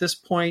season. So at this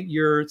point,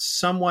 you're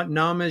somewhat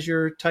numb as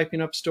you're typing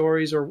up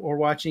stories or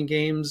watching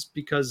games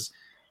because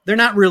they're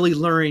not really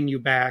luring you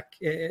back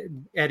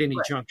at any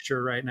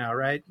juncture right now,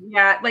 right?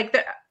 Yeah, like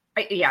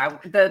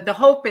the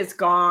hope is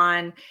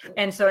gone.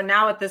 And so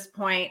now at this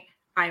point,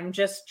 I'm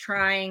just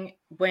trying,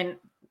 when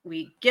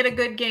we get a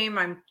good game,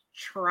 I'm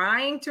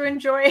trying to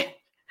enjoy it.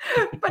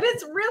 But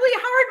it's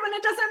really hard when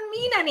it doesn't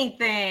mean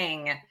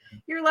anything.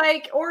 You're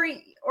like, or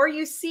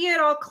you see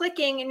it all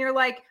clicking and you're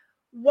like,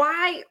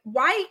 why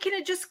can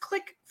it just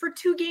click for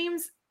 2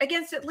 games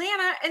against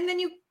Atlanta and then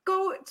you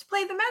go to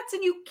play the Mets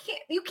and you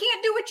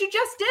can't do what you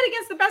just did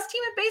against the best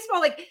team in baseball?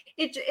 Like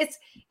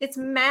it's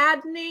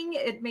maddening.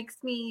 It makes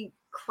me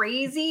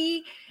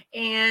crazy.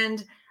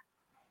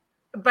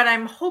 But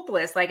I'm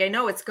hopeless. Like I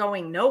know it's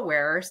going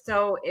nowhere.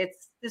 So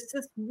it's just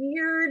this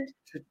weird.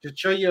 To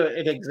show you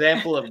an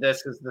example of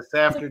this is this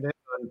afternoon.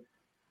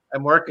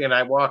 I'm working.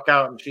 I walk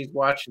out and she's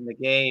watching the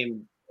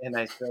game. And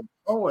I said,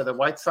 "Oh, are the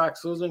White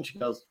Sox losing?" She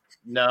goes,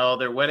 "No,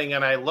 they're winning."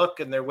 And I look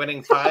and they're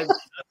winning 5-0.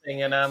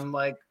 And I'm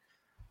like,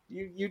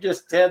 you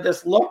just had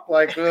this look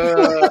like,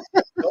 and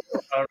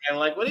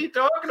like, what are you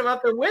talking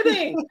about? They're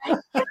winning.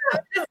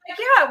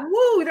 Yeah,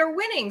 woo, they're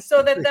winning.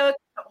 So that they'll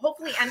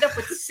hopefully end up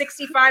with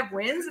 65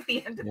 wins at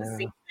the end of the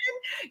season.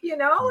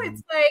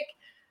 It's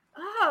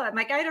like,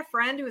 like I had a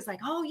friend who was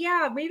like, "Oh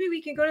yeah, maybe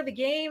we can go to the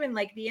game in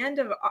like the end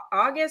of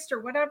August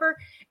or whatever."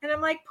 And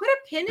I'm like, put a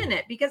pin in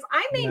it because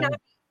I may not be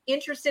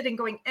interested in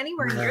going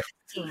anywhere near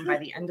the team by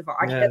the end of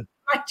August. It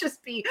might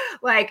just be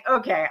like,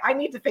 okay, I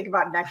need to think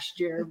about next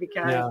year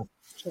because I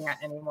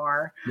can't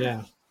anymore.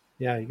 Yeah,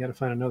 you got to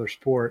find another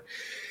sport.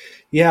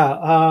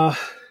 Yeah,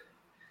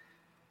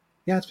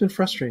 it's been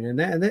frustrating,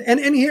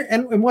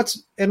 and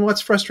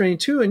what's frustrating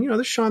too.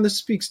 And Sean, this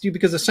speaks to you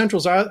because the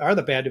Centrals are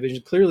the bad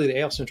division. Clearly, the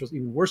AL Central is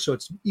even worse. So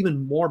it's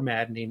even more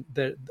maddening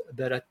that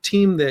a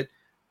team that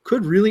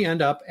could really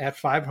end up at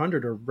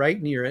 500 or right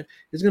near it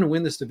is going to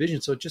win this division.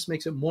 So it just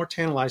makes it more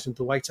tantalizing that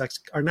the White Sox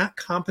are not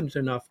competent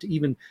enough to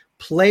even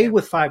play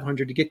with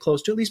 500 to get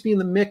close to at least be in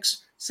the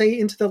mix, say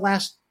into the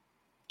last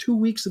 2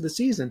 weeks of the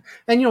season.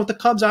 And the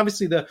Cubs,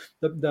 obviously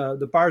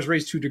the bar's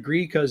raised to a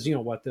degree because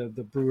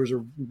the Brewers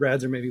or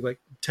Reds are maybe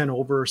like 10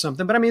 over or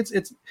something. But I mean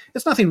it's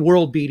nothing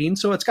world beating,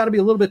 so it's got to be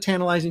a little bit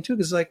tantalizing too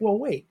because it's like, well,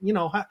 wait,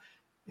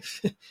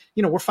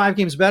 we're 5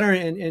 games better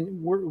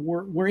and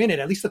we're in it.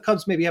 At least the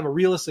Cubs maybe have a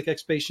realistic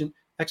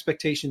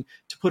expectation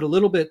to put a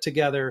little bit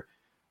together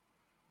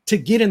to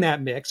get in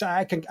that mix.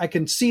 I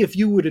can see if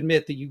you would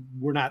admit that you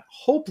were not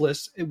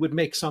hopeless, it would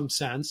make some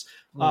sense.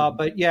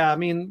 But yeah, I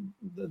mean,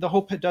 the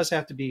hope does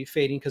have to be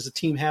fading because the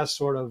team has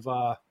sort of,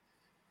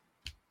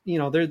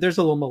 there's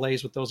a little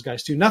malaise with those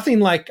guys too. Nothing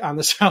like on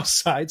the South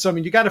Side. So, I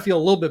mean, you got to feel a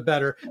little bit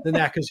better than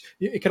that because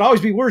it could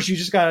always be worse. You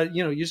just got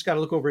to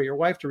look over at your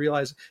wife to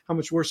realize how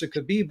much worse it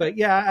could be. But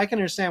yeah, I can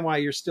understand why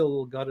you're still a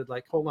little gutted.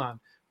 Like, hold on,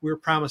 we were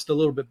promised a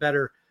little bit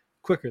better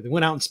quicker. They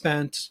went out and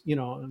spent,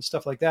 and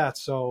stuff like that.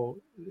 So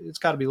it's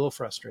got to be a little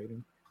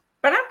frustrating.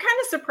 But I'm kind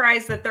of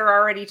surprised that they're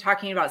already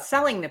talking about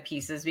selling the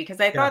pieces because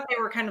I thought they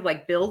were kind of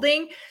like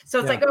building. So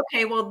it's like,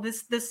 okay, well,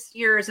 this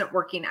year isn't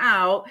working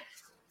out.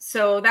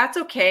 So that's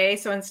okay.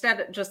 So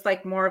instead, just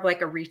like more of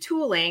like a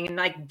retooling and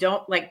like,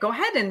 don't like go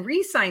ahead and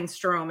re-sign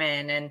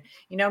Stroman and,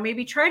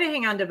 maybe try to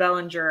hang on to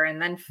Bellinger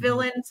and then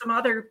fill in some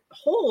other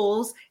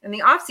holes in the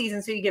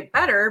offseason so you get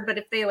better. But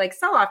if they like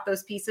sell off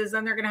those pieces,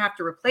 then they're going to have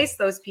to replace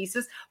those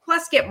pieces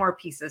plus get more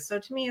pieces. So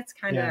to me, it's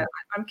kind of,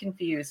 I'm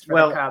confused for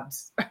the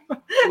Cubs.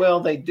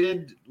 Well, they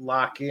did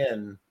lock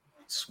in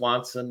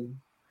Swanson,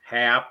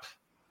 Happ,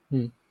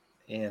 and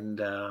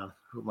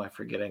who am I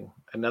forgetting?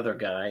 Another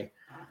guy.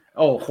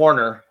 Oh,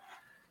 Horner.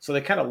 So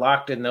they kind of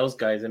locked in those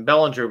guys. And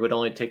Bellinger would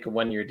only take a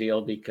 1-year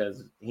deal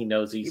because he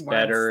knows he's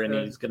better and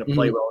he's going to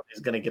play well.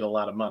 He's going to get a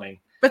lot of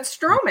money. But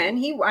Stroman,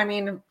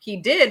 he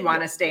did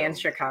want to stay in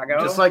Chicago.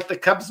 Just like the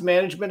Cubs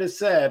management has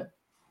said,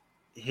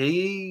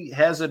 he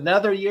has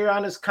another year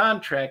on his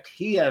contract.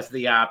 He has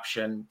the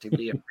option to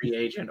be a free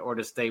agent or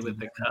to stay with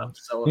the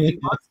Cubs. So if he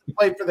wants to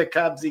play for the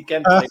Cubs, he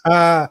can play.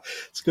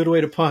 It's a good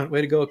way to punt.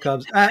 Way to go,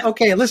 Cubs.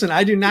 Okay, listen,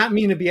 I do not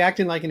mean to be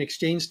acting like an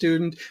exchange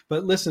student,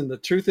 but listen, the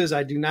truth is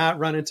I do not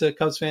run into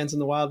Cubs fans in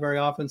the wild very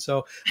often.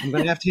 So I'm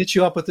going to have to hit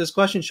you up with this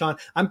question, Sean.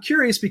 I'm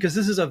curious because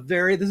this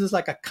is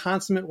like a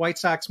consummate White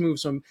Sox move.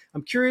 So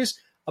I'm curious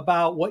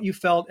about what you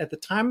felt at the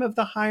time of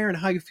the hire and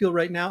how you feel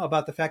right now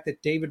about the fact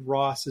that David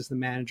Ross is the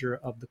manager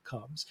of the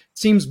Cubs. It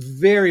seems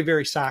very,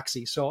 very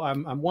Soxy. So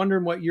I'm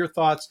wondering what your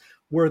thoughts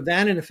were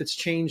then and if it's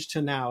changed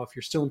to now, if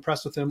you're still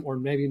impressed with him or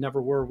maybe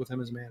never were with him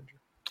as manager.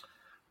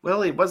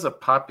 Well, he was a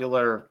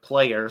popular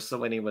player. So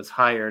when he was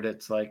hired,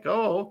 it's like,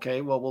 oh,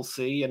 okay, well, we'll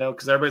see,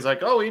 because everybody's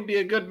like, oh, he'd be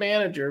a good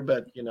manager.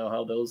 But you know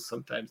how those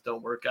sometimes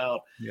don't work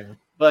out. Yeah.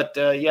 But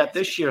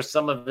this year,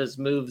 some of his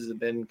moves have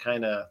been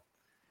kind of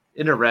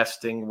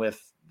interesting with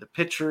the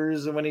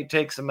pitchers and when he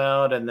takes them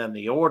out, and then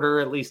the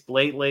order, at least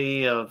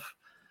lately, of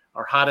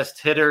our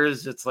hottest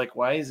hitters. It's like,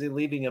 why is he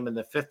leaving him in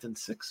the 5th and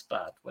 6th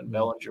spot when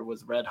Bellinger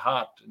was red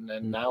hot? And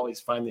then now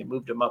he's finally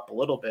moved him up a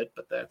little bit,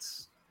 but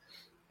that's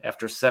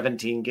after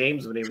 17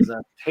 games when he was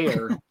on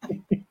tear.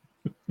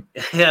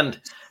 And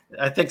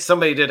I think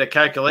somebody did a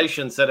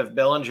calculation, said if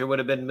Bellinger would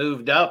have been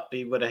moved up,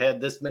 he would have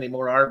had this many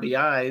more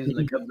RBIs and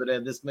the Cubs would have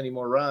had this many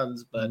more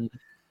runs. But,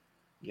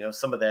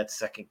 some of that's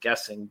second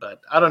guessing. But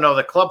I don't know.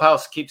 The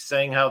clubhouse keeps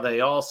saying how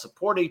they all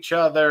support each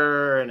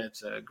other and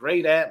it's a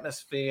great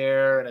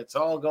atmosphere and it's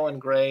all going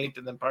great.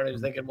 And then part of me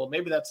is thinking, well,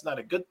 maybe that's not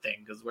a good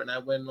thing because we're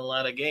not winning a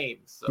lot of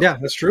games. So. Yeah,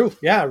 that's true.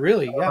 Yeah,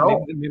 really. Yeah,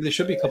 maybe there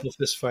should be a couple of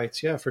fist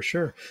fights. Yeah, for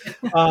sure.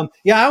 I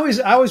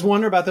always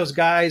wonder about those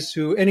guys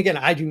who, and again,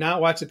 I do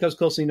not watch the Cubs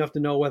closely enough to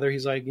know whether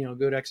he's like,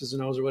 good X's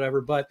and O's or whatever.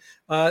 But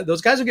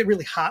those guys who get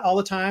really hot all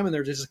the time and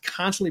they're just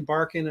constantly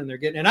barking and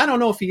and I don't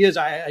know if he is.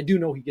 I do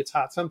know he gets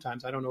hot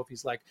sometimes. I don't know if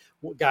he's like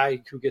a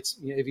guy who gets,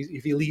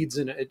 if he leads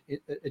in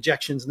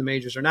ejections in the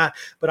majors or not.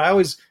 But I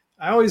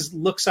always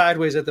look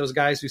sideways at those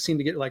guys who seem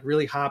to get like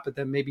really hot, but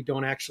then maybe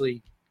don't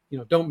actually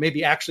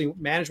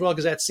manage well,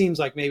 because that seems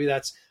like maybe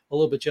that's a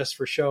little bit just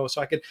for show.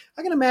 So I can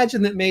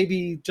imagine that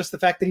maybe just the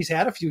fact that he's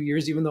had a few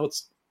years, even though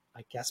it's,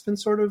 I guess, been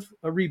sort of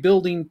a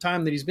rebuilding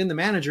time that he's been the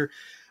manager,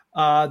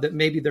 that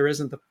maybe there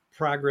isn't the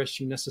progress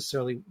you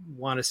necessarily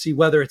want to see,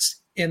 whether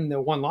it's in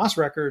the 1-loss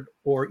record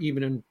or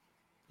even in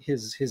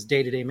his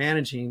day-to-day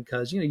managing,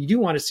 because you do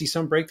want to see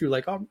some breakthrough,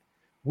 like, oh,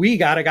 we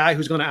got a guy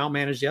who's going to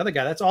outmanage the other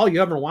guy. That's all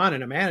you ever want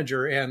in a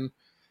manager. And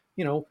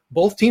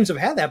both teams have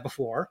had that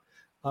before,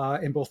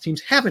 and both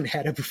teams haven't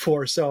had it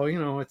before. So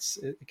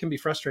it can be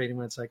frustrating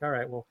when it's like, all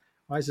right, well,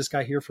 why is this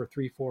guy here for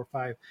 3, 4,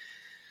 5,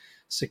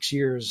 6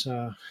 years?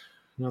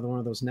 Another one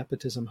of those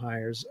nepotism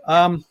hires.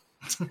 All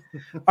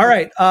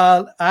right.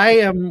 I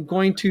am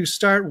going to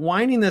start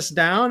winding this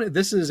down.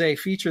 This is a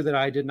feature that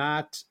I did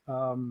not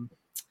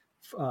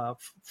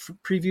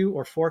preview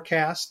or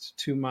forecast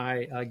to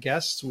my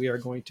guests. We are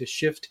going to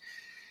shift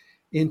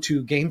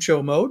into game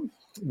show mode.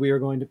 We are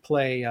going to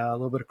play a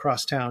little bit of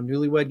Crosstown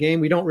Newlywed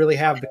Game. We don't really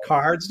have the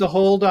cards to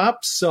hold up,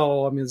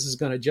 so this is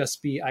going to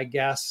just be, I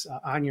guess,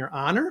 on your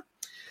honor.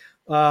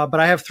 But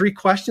I have 3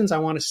 questions. I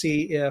want to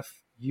see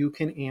if you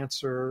can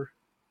answer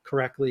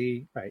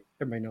correctly. Right?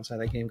 Everybody knows how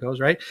that game goes,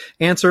 right?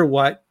 Answer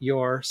what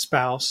your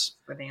spouse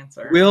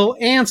will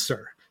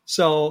answer.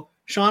 So,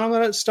 Sean, I'm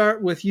going to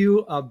start with you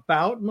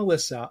about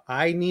Melissa.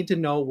 I need to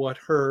know what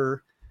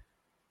her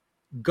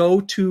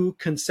go-to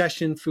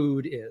concession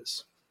food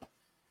is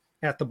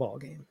at the ball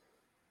game.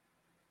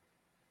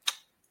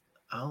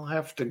 I'll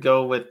have to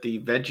go with the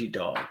veggie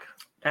dog.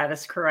 That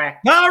is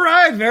correct. All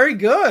right. Very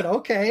good.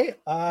 Okay.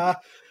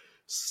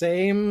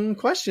 Same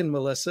question,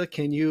 Melissa.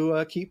 Can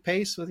you keep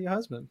pace with your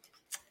husband?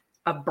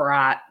 A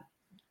brat.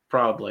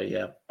 Probably,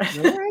 yeah.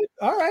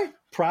 All right.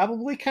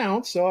 Probably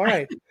counts. So, all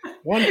right.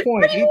 1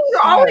 point. You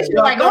always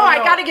feel like, I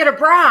got to get a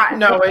brat.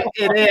 No,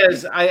 it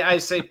is. I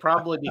say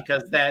probably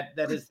because that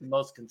is the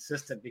most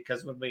consistent,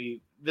 because when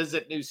we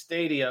visit new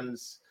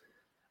stadiums,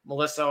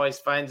 Melissa always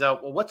finds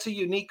out, well, what's a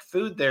unique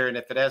food there? And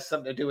if it has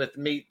something to do with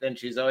meat, then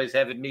she's always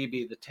having me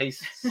be the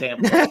taste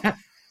sample.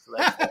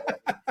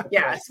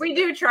 Yes, we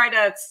do try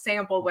to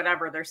sample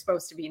whatever they're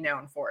supposed to be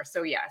known for.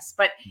 So yes,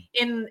 but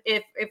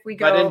if we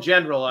go, but in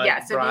general,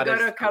 if you go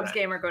to a Cubs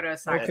game or go to a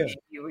Sox game,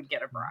 you would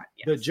get a brat.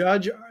 Yes.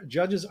 The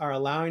judges are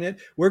allowing it.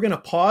 We're going to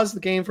pause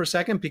the game for a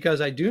second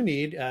because I do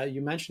need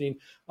you mentioning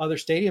other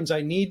stadiums.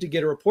 I need to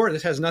get a report.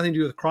 This has nothing to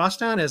do with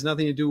Crosstown. It has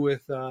nothing to do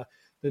with the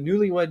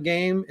Newlywed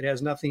Game. It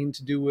has nothing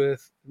to do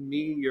with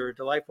me, your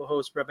delightful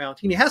host, Brett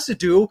Valentini. It has to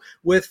do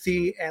with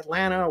the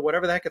Atlanta, or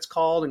whatever that gets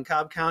called, in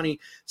Cobb County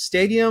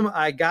Stadium.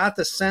 I got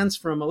the sense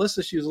from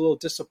Melissa she was a little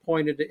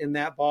disappointed in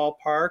that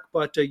ballpark,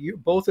 but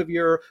both of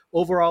your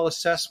overall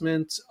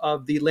assessment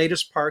of the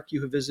latest park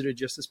you have visited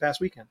just this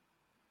past weekend.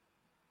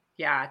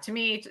 Yeah, to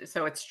me,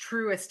 so it's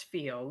Truist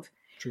Field.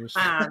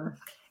 Truist.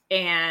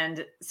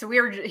 And so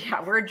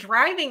we're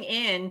driving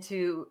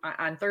into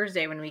on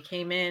Thursday when we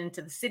came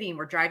into the city, and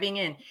we're driving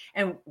in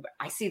and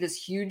I see this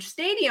huge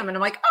stadium and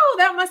I'm like, oh,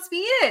 that must be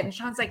it. And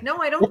Sean's like, no,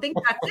 I don't think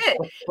that's it.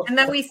 And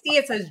then we see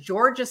it says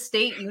Georgia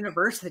State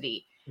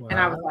University. Wow. And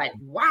I was like,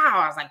 wow.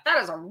 I was like,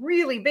 that is a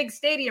really big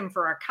stadium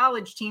for a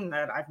college team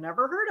that I've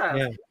never heard of.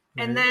 Yeah.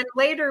 And then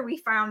later we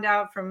found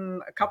out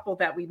from a couple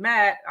that we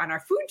met on our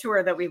food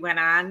tour that we went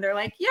on, they're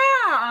like,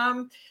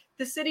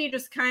 the city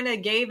just kind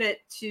of gave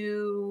it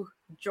to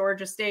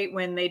Georgia State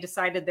when they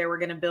decided they were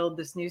going to build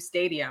this new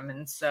stadium.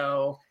 And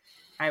so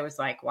I was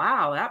like,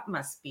 wow, that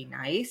must be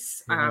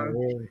nice.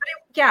 Really?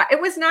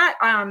 It was not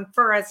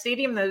for a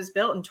stadium that was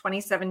built in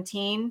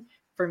 2017.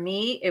 For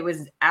me, it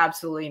was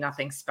absolutely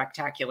nothing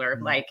spectacular.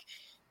 Mm-hmm. Like,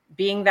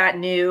 being that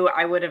new,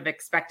 I would have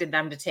expected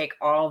them to take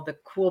all the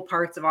cool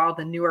parts of all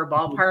the newer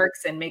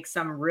ballparks and make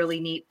some really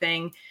neat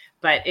thing.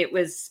 But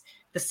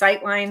the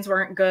sight lines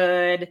weren't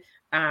good.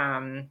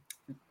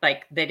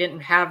 Like, they didn't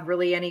have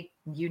really any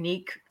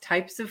unique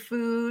types of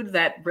food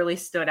that really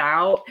stood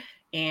out.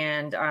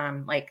 And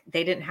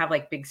they didn't have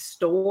like big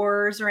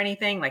stores or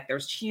anything. Like,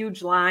 there's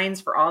huge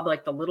lines for all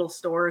the little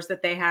stores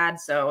that they had.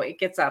 So it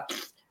gets a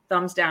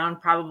thumbs down,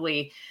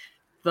 probably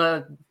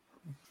the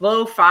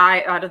low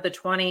 5 out of the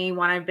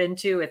 21 I've been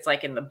to. It's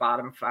like in the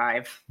bottom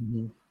 5.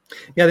 Mm-hmm.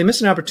 Yeah, they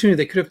missed an opportunity.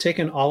 They could have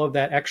taken all of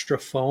that extra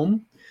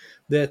foam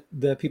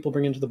that people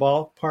bring into the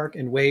ballpark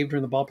and wave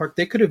during the ballpark,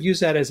 they could have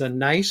used that as a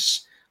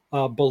nice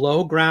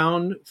below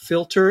ground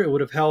filter. It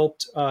would have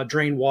helped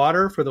drain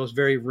water for those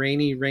very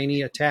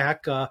rainy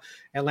attack.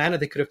 Atlanta,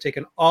 they could have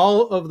taken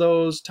all of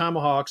those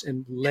tomahawks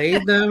and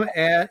laid them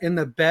in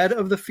the bed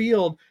of the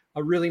field.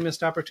 A really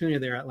missed opportunity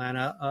there,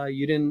 Atlanta.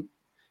 You didn't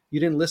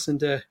listen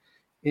to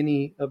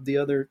any of the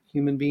other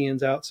human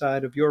beings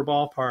outside of your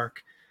ballpark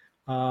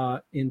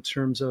in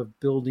terms of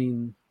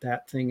building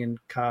that thing in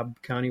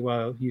Cobb County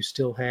while you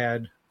still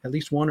had at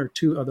least one or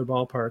two other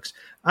ballparks.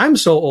 I'm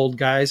so old,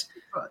 guys.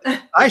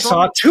 I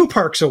saw 2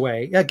 parks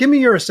away. Yeah, give me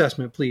your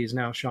assessment, please,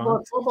 now, Sean. Well,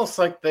 it's almost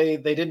like they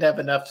didn't have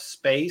enough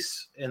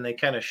space and they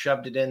kind of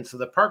shoved it in. So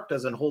the park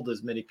doesn't hold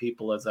as many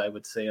people as I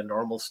would say a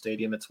normal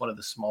stadium. It's one of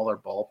the smaller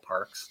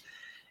ballparks.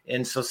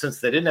 And so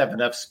since they didn't have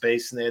enough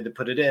space and they had to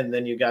put it in,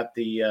 then you got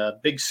the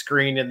big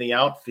screen in the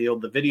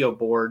outfield, the video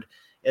board,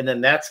 and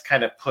then that's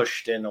kind of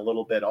pushed in a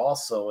little bit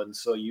also. And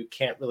so you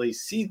can't really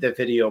see the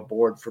video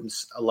board from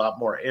a lot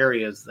more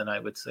areas than I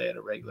would say at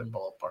a regular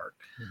ballpark.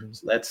 Mm-hmm.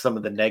 So that's some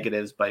of the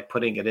negatives by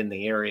putting it in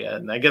the area.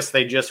 And I guess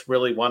they just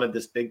really wanted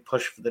this big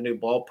push for the new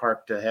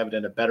ballpark to have it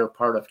in a better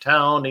part of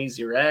town,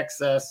 easier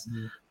access.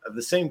 Mm-hmm. At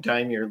the same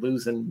time, you're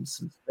losing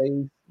some space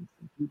and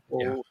some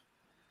people.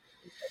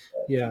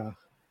 Yeah.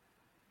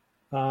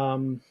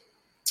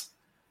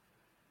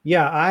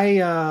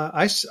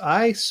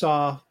 I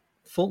saw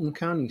Fulton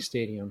County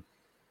Stadium.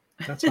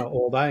 That's how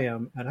old I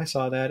am. And I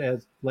saw that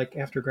as like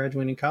after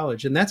graduating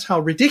college. And that's how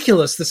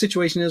ridiculous the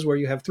situation is where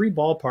you have 3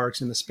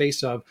 ballparks in the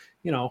space of,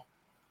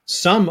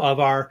 some of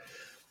our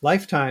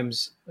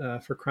lifetimes,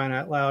 for crying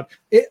out loud.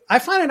 I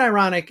find it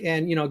ironic.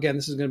 And, again,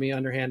 this is going to be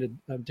underhanded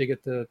to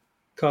get the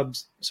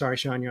Cubs. Sorry,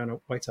 Sean, you're on a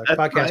White Sox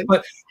podcast. Fine.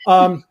 But,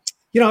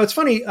 it's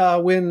funny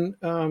when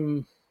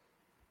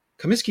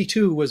Comiskey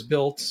 2 was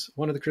built,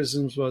 one of the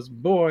criticisms was,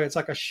 boy, it's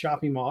like a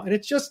shopping mall. And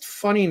it's just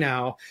funny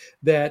now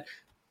that,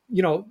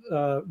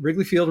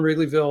 Wrigley Field and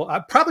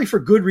Wrigleyville, probably for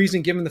good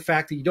reason, given the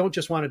fact that you don't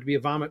just want it to be a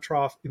vomit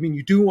trough. I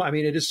mean,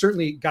 it has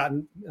certainly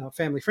gotten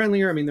family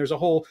friendlier. I mean, there is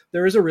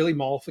a really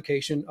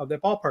mallification of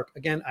that ballpark.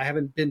 Again, I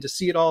haven't been to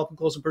see it all up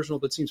close and personal,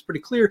 but it seems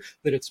pretty clear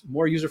that it's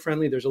more user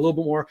friendly. There's a little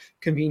bit more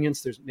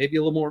convenience. There's maybe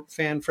a little more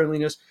fan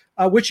friendliness,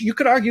 which you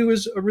could argue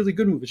is a really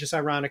good move. It's just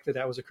ironic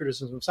that was a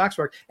criticism of Sox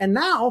Park. And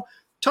now,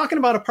 talking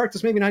about a park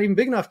that's maybe not even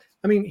big enough.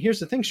 I mean,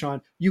 here's the thing,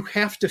 Sean, you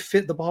have to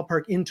fit the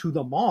ballpark into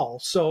the mall.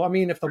 So, I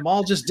mean, if the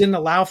mall just didn't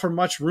allow for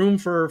much room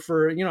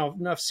for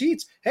enough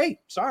seats, hey,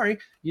 sorry,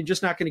 you're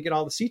just not going to get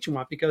all the seats you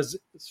want, because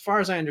as far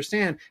as I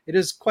understand, it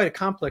is quite a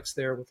complex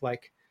there with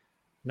like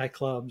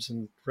nightclubs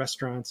and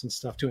restaurants and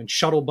stuff too, and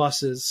shuttle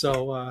buses.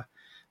 So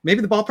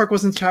maybe the ballpark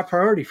wasn't the top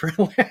priority for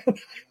Atlanta.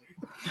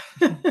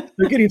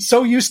 They're getting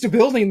so used to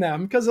building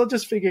them because they'll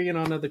just figure,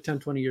 another 10,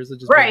 20 years. They'll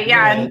just right.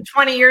 Yeah. In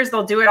 20 years,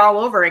 they'll do it all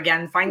over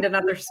again, find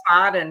another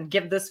spot and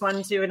give this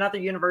one to another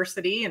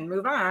university and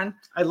move on.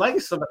 I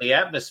like some of the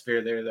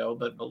atmosphere there, though,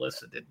 but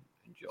Melissa didn't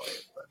enjoy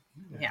it. But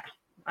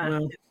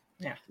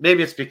yeah.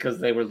 Maybe it's because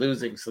they were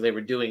losing, so they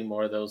were doing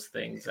more of those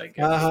things, I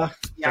guess.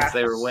 Since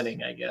they were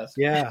winning, I guess.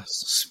 Yeah.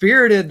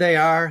 Spirited they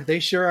are. They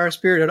sure are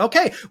spirited.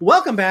 Okay.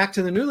 Welcome back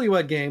to the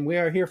Newlywed Game. We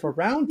are here for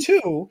round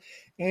 2.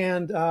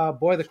 And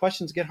boy, the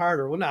questions get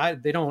harder. Well, no,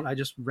 they don't. I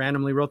just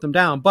randomly wrote them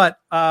down. But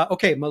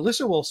okay,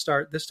 Melissa will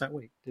start this time.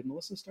 Wait, did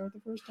Melissa start the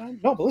first time?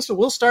 No, Melissa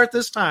will start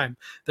this time.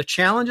 The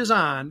challenge is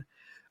on.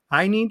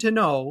 I need to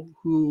know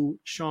who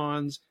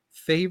Sean's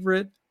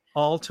favorite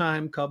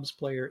all-time Cubs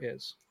player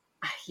is.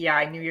 Yeah,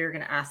 I knew you were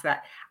going to ask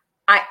that.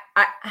 I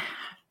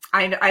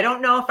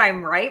don't know if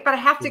I'm right, but I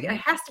have to. Mm-hmm.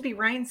 It has to be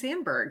Ryan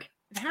Sandberg.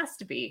 It has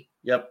to be.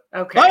 Yep.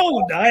 Okay.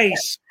 Oh,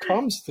 nice.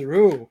 Comes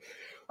through.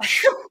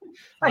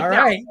 All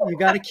right, you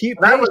got to keep.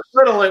 That was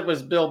little. It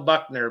was Bill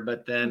Buckner,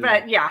 but then.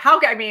 But yeah,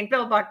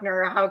 Bill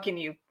Buckner. How can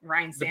you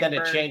Ryan Sandberg? But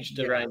then it changed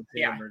to Ryan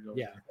Sandberg.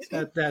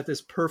 Yeah. That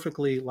is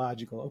perfectly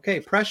logical. Okay,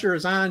 pressure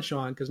is on,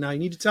 Sean, because now you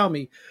need to tell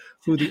me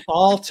who the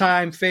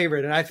all-time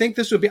favorite. And I think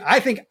this would be.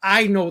 I think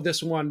I know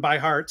this one by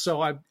heart,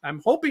 so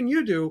I'm hoping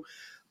you do.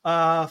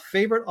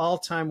 Favorite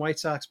all-time White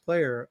Sox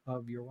player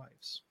of your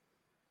wife's.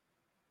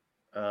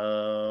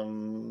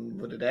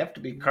 Would it have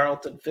to be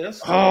Carlton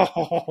Fisk?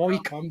 Oh, he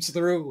comes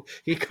through.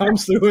 He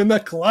comes through in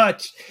the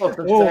clutch.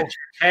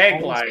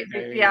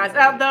 Tagline.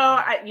 Yeah,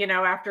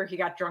 although after he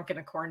got drunk in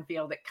a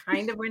cornfield, it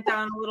kind of went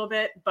down a little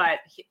bit, but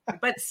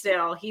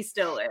still, he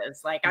still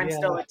is. Like, I'm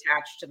still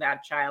attached to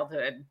that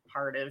childhood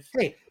part of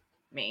me.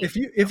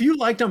 If you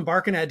liked him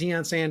barking at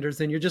Deion Sanders,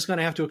 then you're just going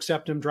to have to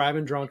accept him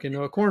driving drunk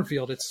into a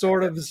cornfield. It's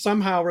sort of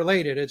somehow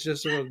related. It's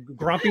just a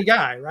grumpy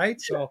guy, right?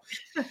 So.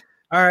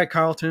 All right,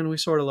 Carlton, we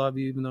sort of love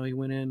you, even though you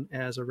went in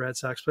as a Red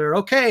Sox player.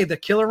 Okay, the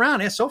killer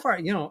round. So far,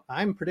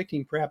 I'm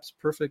predicting perhaps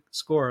perfect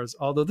scores,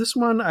 although this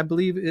one, I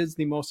believe, is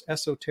the most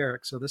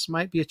esoteric. So this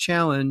might be a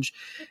challenge.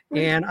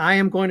 And I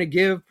am going to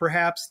give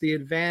perhaps the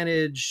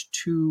advantage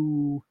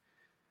to,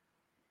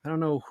 I don't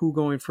know who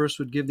going first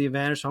would give the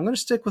advantage. So I'm going to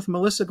stick with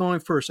Melissa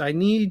going first. I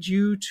need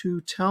you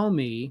to tell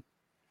me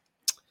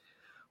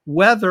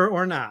whether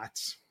or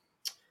not,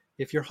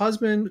 if your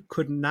husband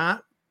could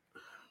not,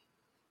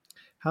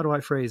 how do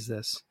I phrase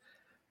this?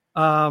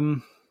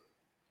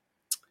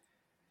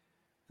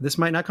 This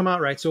might not come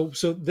out right. So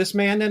this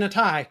man in a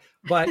tie,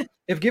 but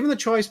if given the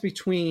choice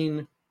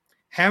between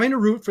having to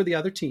root for the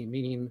other team,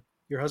 meaning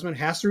your husband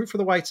has to root for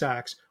the White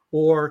Sox,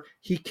 or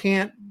he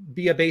can't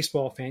be a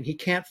baseball fan, he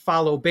can't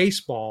follow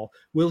baseball,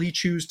 will he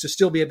choose to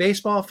still be a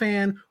baseball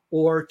fan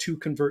or to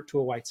convert to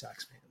a White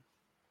Sox fan?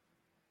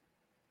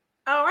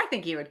 Oh, I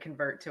think he would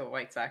convert to a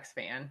White Sox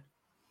fan.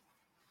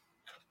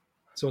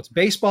 So it's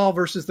baseball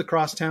versus the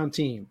Crosstown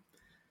team.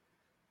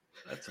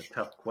 That's a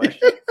tough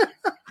question.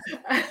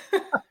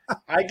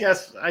 I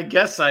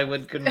guess I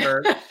would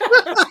convert.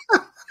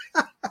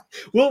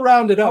 We'll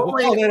round it up.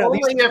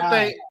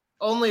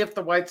 Only if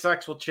the White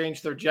Sox will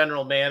change their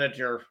general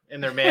manager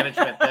in their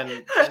management,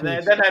 then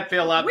I'd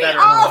feel a lot better.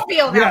 We all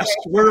feel that yes,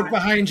 way. We're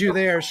behind you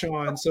there,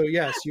 Sean. So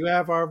yes, you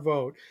have our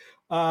vote.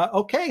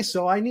 Okay,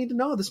 so I need to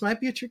know. This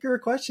might be a trickier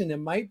question. It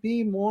might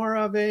be more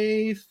of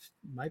a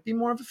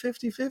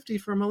 50-50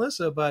 for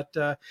Melissa. But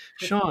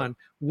Sean,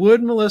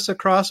 would Melissa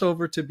cross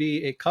over to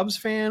be a Cubs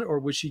fan, or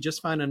would she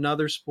just find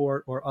another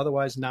sport or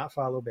otherwise not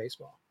follow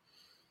baseball?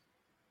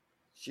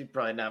 She'd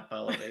probably not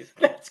follow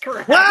baseball. That's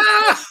correct.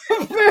 Wow,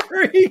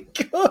 very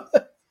good.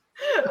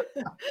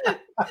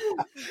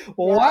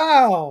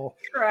 Wow.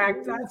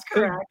 Correct. That's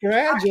correct.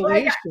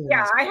 Congratulations.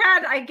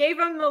 I gave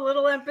him the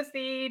little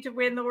empathy to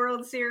win the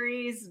World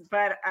Series,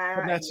 but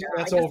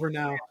that's over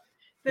now.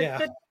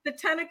 The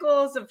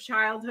tentacles of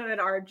childhood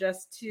are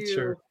just too.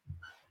 Sure.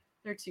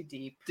 They're too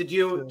deep. Did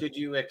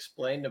you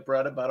explain to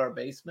Brett about our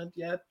basement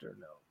yet, or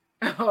no?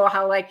 Oh,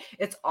 how like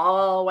it's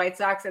all White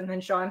Sox and then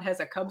Sean has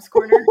a Cubs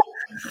corner.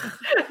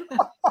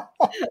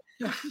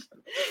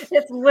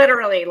 It's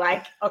literally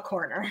like a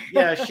corner.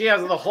 Yeah, she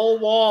has the whole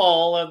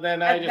wall, and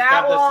then I just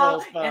got this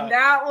little spot. And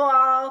that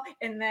wall,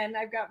 and then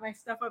I've got my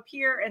stuff up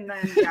here, and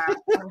then Sean has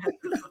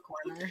the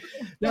corner.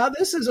 Now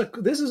this is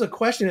a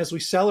question as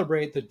we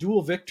celebrate the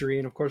dual victory,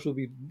 and of course we'll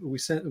be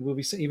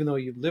even though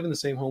you live in the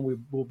same home, we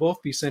will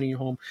both be sending you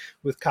home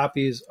with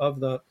copies of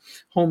the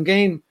home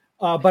game.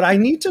 But I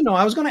need to know,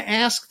 I was going to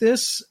ask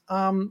this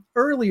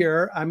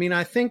earlier. I mean,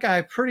 I think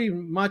I pretty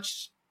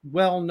much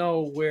well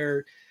know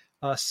where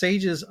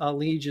Sage's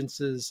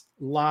allegiances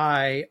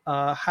lie.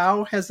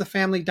 How has the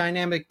family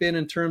dynamic been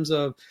in terms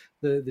of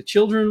the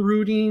children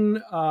rooting?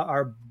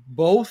 Are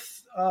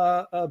both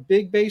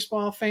big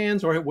baseball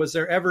fans, or was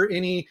there ever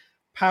any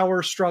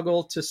power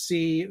struggle to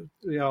see,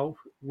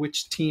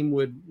 which team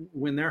would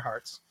win their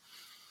hearts?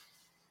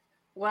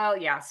 Well,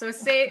 yeah. So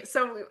Sage,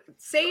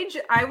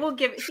 I will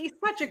give. He's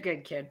such a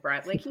good kid,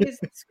 Brett. Like he's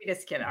the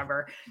sweetest kid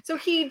ever. So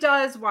he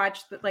does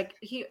watch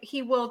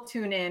he will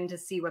tune in to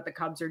see what the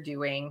Cubs are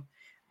doing.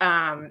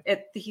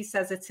 He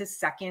says it's his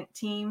second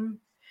team,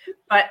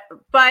 but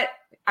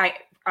I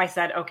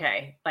said,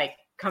 okay, like,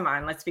 come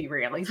on, let's be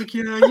real. He's like,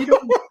 yeah, you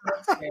don't.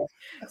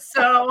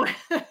 So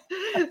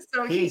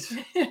he's.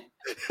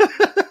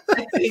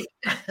 I think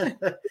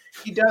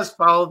he does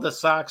follow the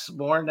Sox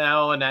more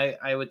now, and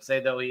I would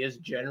say though he is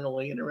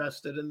generally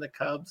interested in the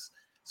Cubs.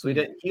 So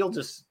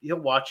he'll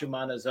watch him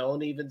on his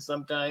own even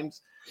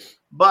sometimes.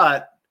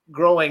 But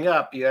growing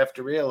up, you have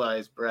to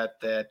realize, Brett,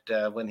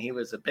 that when he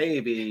was a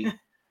baby,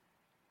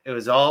 it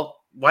was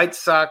all White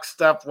Sox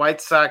stuff,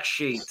 White Sox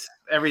sheets,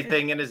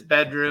 everything in his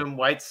bedroom,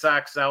 White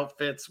Sox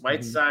outfits,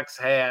 White Sox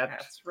hat.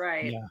 That's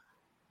right. Yeah.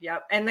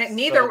 Yep. And they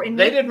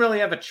didn't really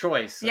have a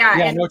choice.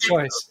 Yeah, no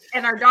choice.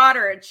 And our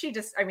daughter, she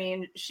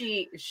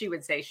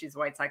would say she's a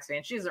White Sox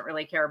fan. She doesn't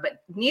really care,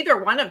 but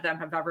neither one of them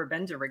have ever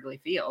been to Wrigley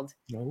Field.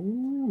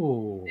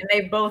 Oh. And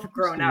they've both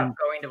grown up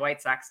going to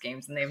White Sox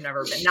games, and they've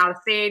never been. Now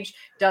Sage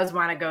does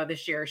want to go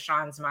this year.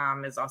 Sean's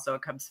mom is also a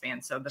Cubs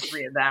fan, so the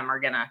three of them are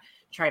gonna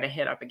try to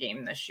hit up a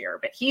game this year.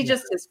 But he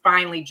just has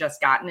finally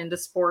just gotten into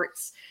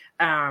sports.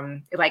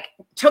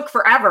 Took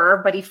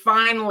forever, but he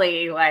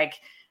finally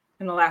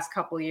in the last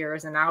couple of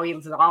years, and now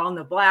he's all in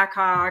the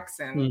Blackhawks,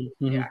 and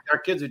our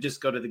kids would just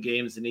go to the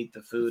games and eat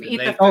the food, and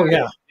be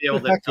able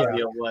to tell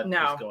you what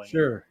was going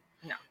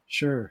on.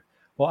 Sure.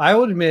 Well, I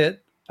will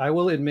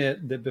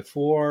admit that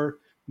before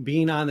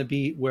being on the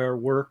beat where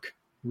work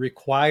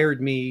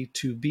required me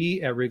to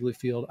be at Wrigley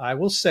Field, I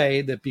will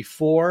say that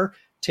before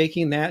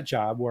taking that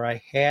job where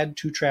I had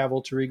to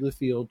travel to Wrigley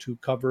Field to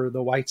cover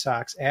the White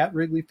Sox at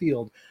Wrigley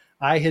Field,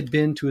 I had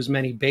been to as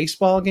many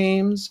baseball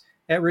games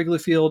at Wrigley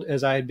Field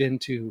as I had been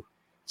to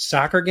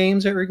soccer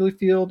games at Wrigley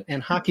Field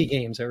and hockey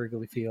games at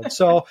Wrigley Field.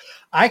 So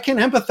I can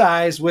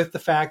empathize with the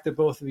fact that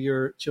both of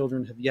your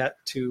children have yet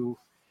to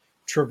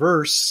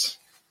traverse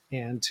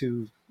and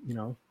to,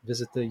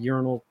 visit the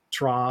urinal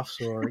troughs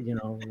or,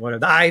 whatever,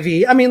 the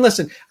IV. I mean,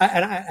 listen,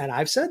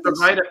 I've said this.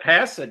 The rite of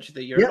passage,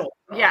 the urinal.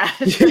 Yeah.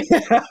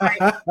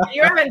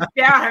 You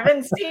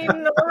haven't seen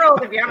the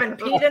world if you haven't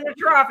peed in the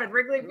trough at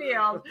Wrigley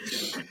Field.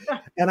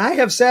 And I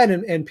have said,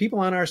 and people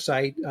on our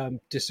site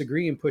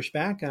disagree and push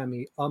back on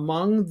me,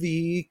 among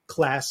the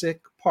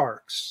classic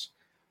parks,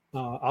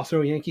 I'll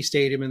throw Yankee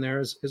Stadium in there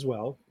as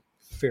well,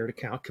 fair to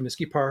count,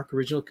 Comiskey Park,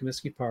 original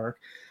Comiskey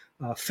Park,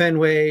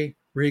 Fenway,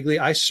 Wrigley.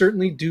 I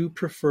certainly do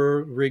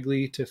prefer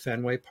Wrigley to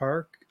Fenway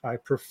Park. I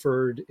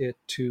preferred it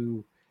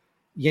to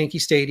Yankee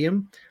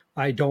Stadium.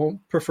 I don't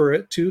prefer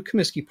it to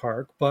Comiskey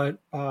Park, but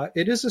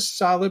it is a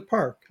solid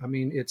park. I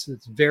mean, it's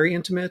very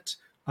intimate.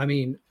 I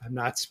mean, I'm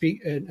not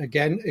speaking,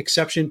 again,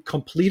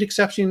 complete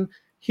exception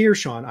here,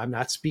 Sean. I'm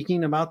not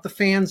speaking about the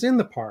fans in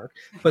the park,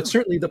 but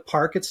certainly the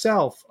park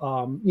itself,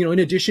 in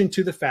addition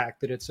to the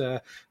fact that it's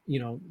a,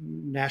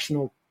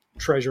 national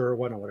treasure or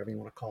whatever you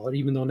want to call it,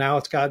 even though now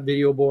it's got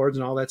video boards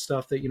and all that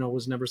stuff that,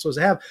 was never supposed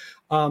to have.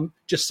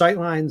 Just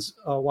sightlines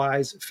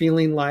wise,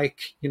 feeling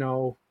like,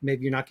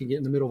 maybe you're not going to get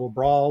in the middle of a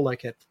brawl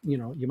like at,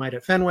 you might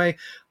at Fenway.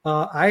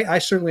 I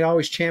certainly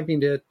always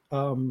championed it,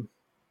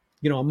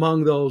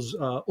 among those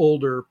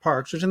older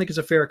parks, which I think is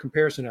a fair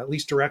comparison, at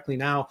least directly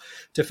now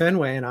to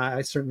Fenway. And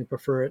I certainly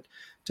prefer it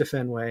to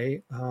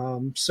Fenway.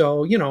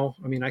 So,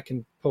 I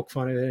can poke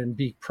fun at it and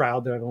be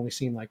proud that I've only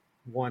seen like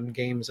one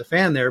game as a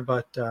fan there,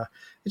 but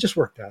it just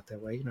worked out that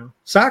way.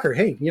 Soccer,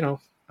 hey,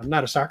 I'm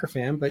not a soccer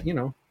fan, but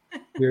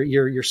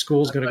your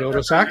school's going to go to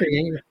a soccer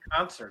game.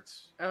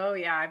 Concerts. Oh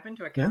yeah, I've been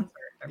to a concert.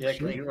 Yeah,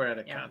 you were at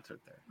a concert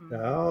there. Mm-hmm.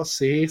 Oh,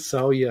 see,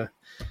 so you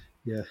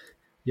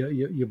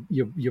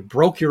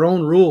broke your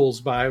own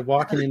rules by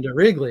walking into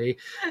Wrigley.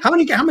 How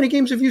many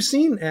games have you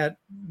seen at?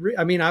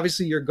 I mean,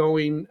 obviously you're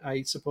going,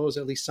 I suppose,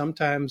 at least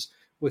sometimes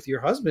with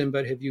your husband,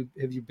 but have you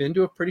been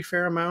to a pretty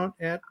fair amount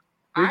at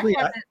Wrigley?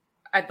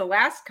 At the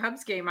last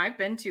Cubs game I've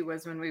been to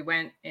was when we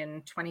went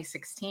in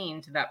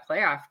 2016 to that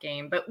playoff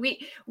game. But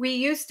we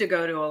used to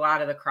go to a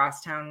lot of the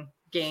Crosstown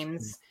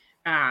games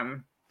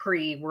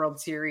pre-World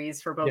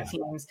Series for both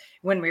teams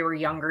when we were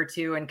younger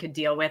too and could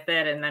deal with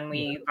it. And then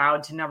we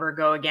vowed to never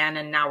go again.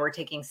 And now we're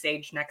taking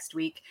Sage next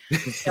week.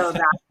 So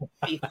that would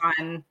be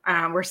fun.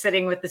 We're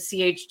sitting with the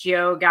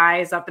CHGO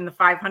guys up in the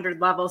 500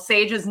 level.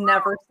 Sage has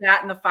never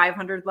sat in the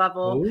 500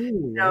 level.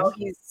 Ooh,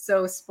 He's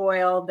so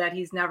spoiled that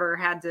he's never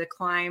had to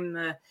climb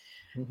the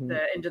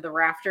into the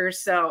rafters.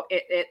 So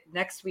it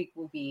next week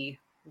will be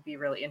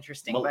really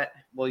interesting.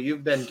 Well,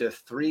 you've been to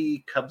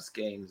 3 Cubs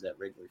games at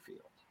Wrigley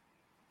Field.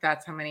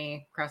 That's how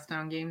many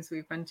Crosstown games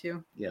we've been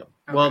to? Yeah. Okay.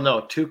 Well,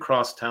 no, 2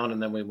 Crosstown,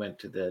 and then we went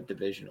to the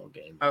divisional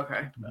game.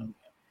 Okay.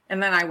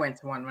 And then I went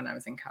to one when I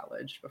was in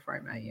college before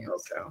I met you.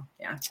 Okay. So,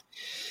 yeah.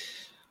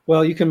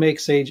 Well, you can make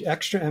Sage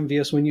extra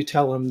envious when you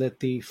tell him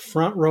that the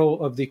front row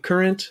of the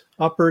current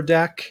upper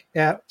deck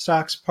at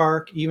Sox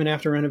Park, even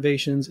after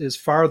renovations, is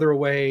farther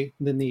away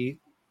than the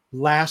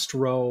last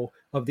row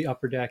of the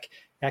upper deck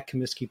at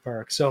Comiskey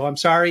Park. So I'm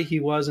sorry, he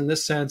was, in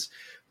this sense,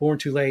 born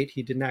too late.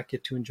 He did not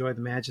get to enjoy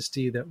the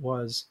majesty that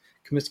was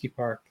Comiskey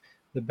Park,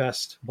 the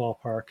best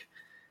ballpark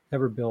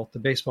ever built, the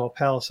baseball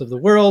palace of the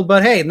world.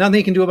 But hey, nothing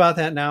he can do about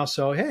that now.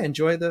 So hey,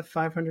 enjoy the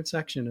 500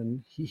 section,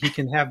 and he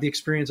can have the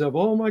experience of,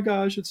 oh my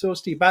gosh, it's so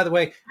steep. By the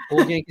way,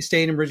 old Yankee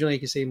Stadium, original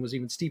Yankee Stadium, was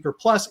even steeper.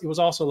 Plus, it was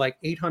also like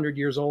 800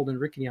 years old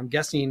and rickety. I'm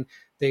guessing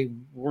they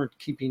weren't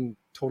keeping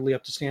totally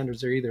up to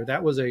standards there either.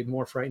 That was a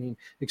more frightening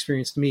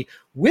experience to me,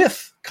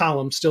 with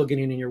columns still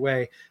getting in your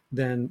way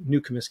than New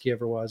Comiskey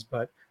ever was.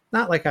 But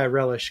not like I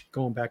relish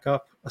going back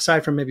up.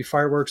 Aside from maybe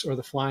fireworks or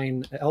the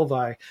flying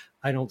Elvi,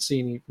 I don't see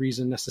any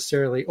reason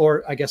necessarily,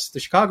 or I guess the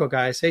Chicago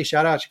guys, hey,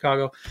 shout out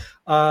Chicago,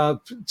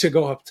 to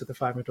go up to the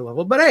 500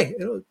 level. But hey,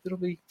 it'll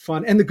be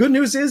fun. And the good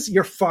news is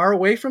you're far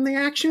away from the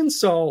action.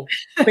 So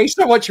based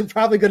on what you're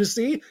probably going to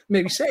see,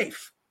 maybe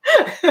safe.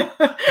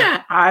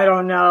 I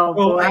don't know.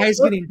 Oh,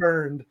 eyes getting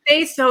burned.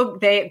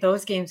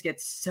 Those games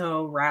get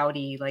so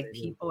rowdy. Like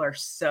people are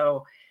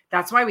so.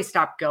 That's why we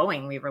stopped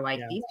going. We were like,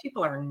 these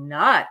people are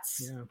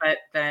nuts. Yeah. But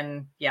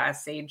then,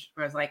 Sage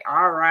was like,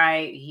 all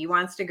right, he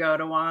wants to go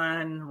to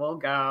one. We'll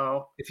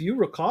go. If you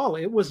recall,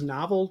 it was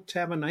novel to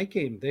have a night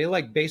game. They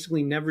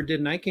basically never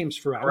did night games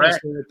for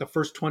the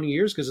first 20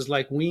 years, because it's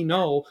like, we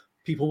know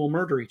people will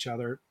murder each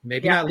other.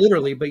 Maybe not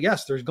literally, but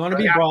yes, there's going to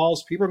be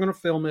brawls. People are going to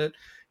film it.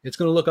 It's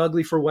going to look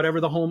ugly for whatever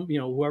the home,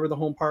 whoever the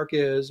home park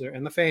is,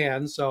 and the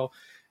fans. So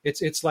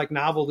it's like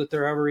novel that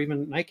there are ever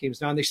even night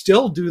games now, and they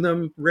still do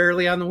them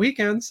rarely on the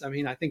weekends. I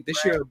mean, I think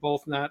this year are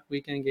both not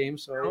weekend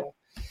games. So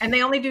and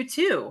they only do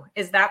 2.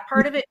 Is that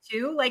part of it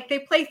too? Like they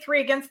play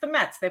 3 against the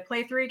Mets, they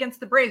play 3 against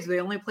the Braves.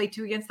 They only play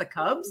 2 against the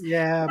Cubs.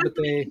 Yeah, but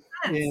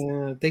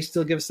they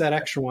still give us that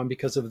extra one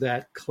because of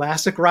that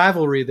classic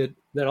rivalry that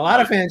a lot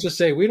of fans just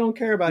say we don't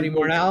care about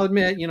anymore. And I'll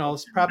admit,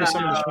 it's probably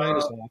someone's trying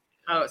to off.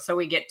 Oh, so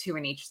we get 2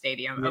 in each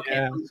stadium. Okay,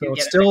 yeah, so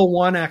it's still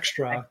one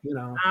extra.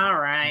 All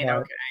right,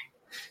 okay.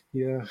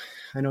 Yeah,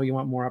 I know you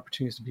want more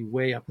opportunities to be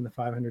way up in the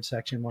 500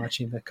 section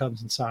watching the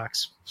Cubs and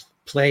Sox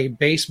play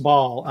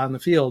baseball on the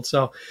field.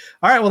 So,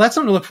 all right, well, that's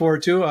something to look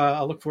forward to.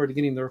 I'll look forward to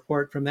getting the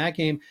report from that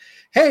game.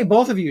 Hey,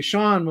 both of you,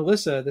 Sean,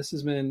 Melissa, this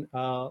has been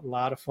a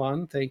lot of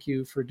fun. Thank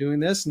you for doing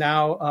this.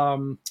 Now,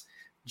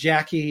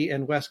 Jackie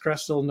and Wes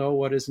Crestel know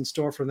what is in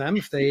store for them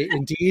if they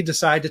indeed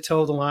decide to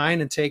toe the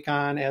line and take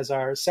on as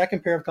our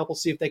second pair of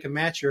couples, see if they can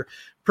match your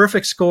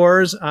perfect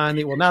scores on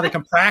the, now they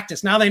can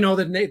practice. Now they know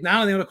the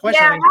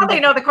question. Yeah, now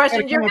they know the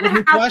question. You're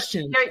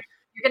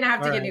You're going to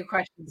have to All get right. new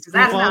questions because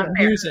that's not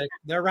fair. Music.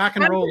 They're rock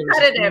and rollers.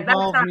 That's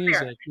not music.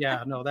 fair.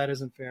 Yeah, no, that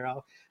isn't fair.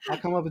 I'll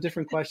come up with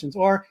different questions.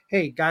 Or,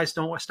 hey, guys,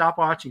 don't stop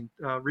watching.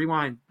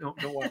 Rewind. Don't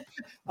watch.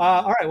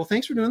 All right. Well,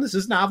 thanks for doing this.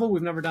 This is novel.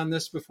 We've never done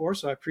this before,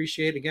 so I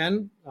appreciate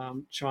again,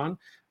 Sean.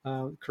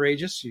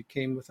 Courageous. You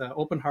came with an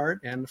open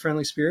heart and a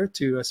friendly spirit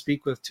to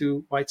speak with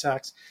two White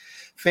Sox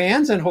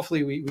fans, and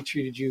hopefully we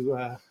treated you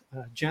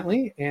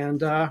gently.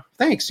 And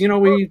thanks.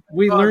 We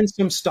learned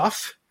some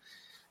stuff.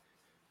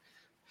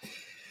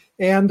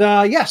 And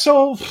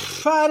so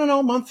I don't know,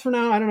 a month from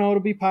now, I don't know,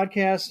 it'll be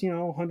podcast,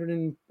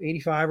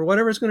 185 or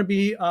whatever it's going to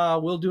be.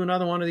 We'll do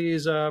another one of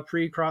these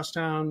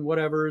pre-Crosstown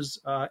whatevers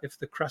if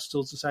the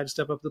Crestals decide to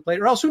step up to the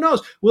plate. Or else, who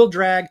knows, we'll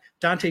drag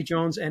Dante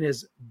Jones and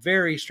his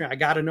very strange, I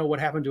got to know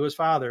what happened to his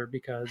father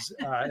because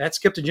that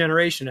skipped a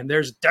generation and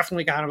there's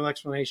definitely got an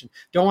explanation.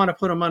 Don't want to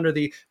put him under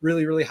the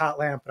really, really hot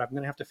lamp, but I'm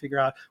going to have to figure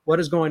out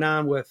what is going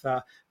on with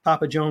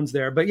Papa Jones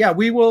there. But yeah,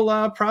 we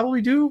will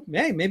probably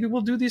maybe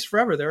we'll do these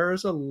forever.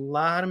 There's a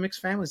lot of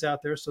mixed families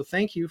out there. So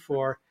thank you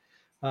for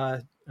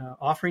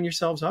offering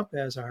yourselves up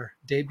as our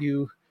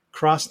debut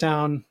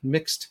Crosstown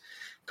mixed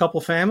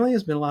couple family.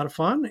 It's been a lot of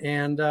fun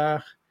and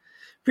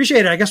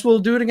appreciate it. I guess we'll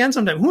do it again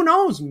sometime. Who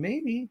knows?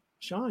 Maybe,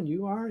 Sean,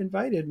 you are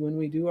invited when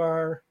we do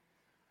our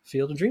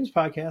Field of Dreams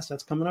podcast.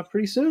 That's coming up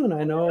pretty soon.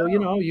 I know,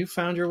 you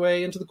found your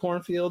way into the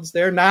cornfields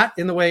there, not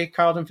in the way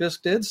Carlton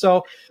Fisk did.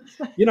 So,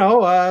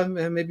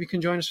 maybe you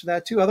can join us for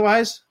that too.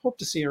 Otherwise, hope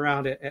to see you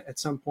around at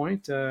some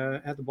point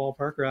at the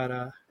ballpark or at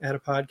a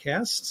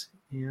podcast.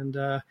 And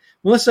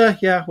Melissa,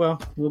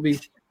 we'll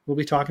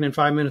be talking in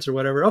 5 minutes or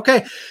whatever.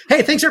 Okay.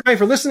 Hey, thanks everybody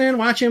for listening,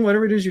 watching,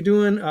 whatever it is you're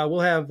doing.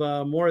 We'll have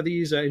more of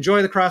these.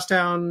 Enjoy the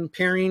Crosstown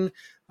pairing.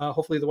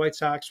 Hopefully the White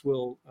Sox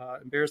will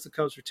embarrass the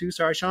Cubs for 2.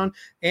 Sorry, Sean.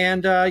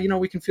 And,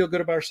 we can feel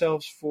good about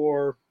ourselves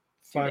for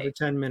 5 or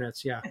 10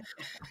 minutes. Yeah.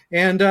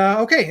 And,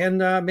 okay.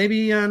 And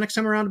maybe next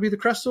time around it'll be the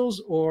Crestals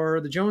or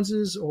the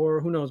Joneses,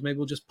 or who knows, maybe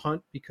we'll just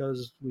punt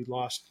because we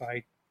lost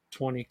by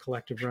 20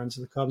 collective runs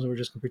to the Cubs and we're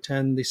just going to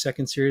pretend the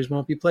second series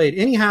won't be played.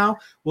 Anyhow,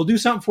 we'll do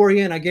something for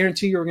you. And I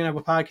guarantee you we're going to have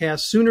a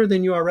podcast sooner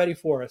than you are ready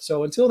for it.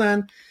 So until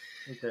then,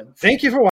 thank you for watching.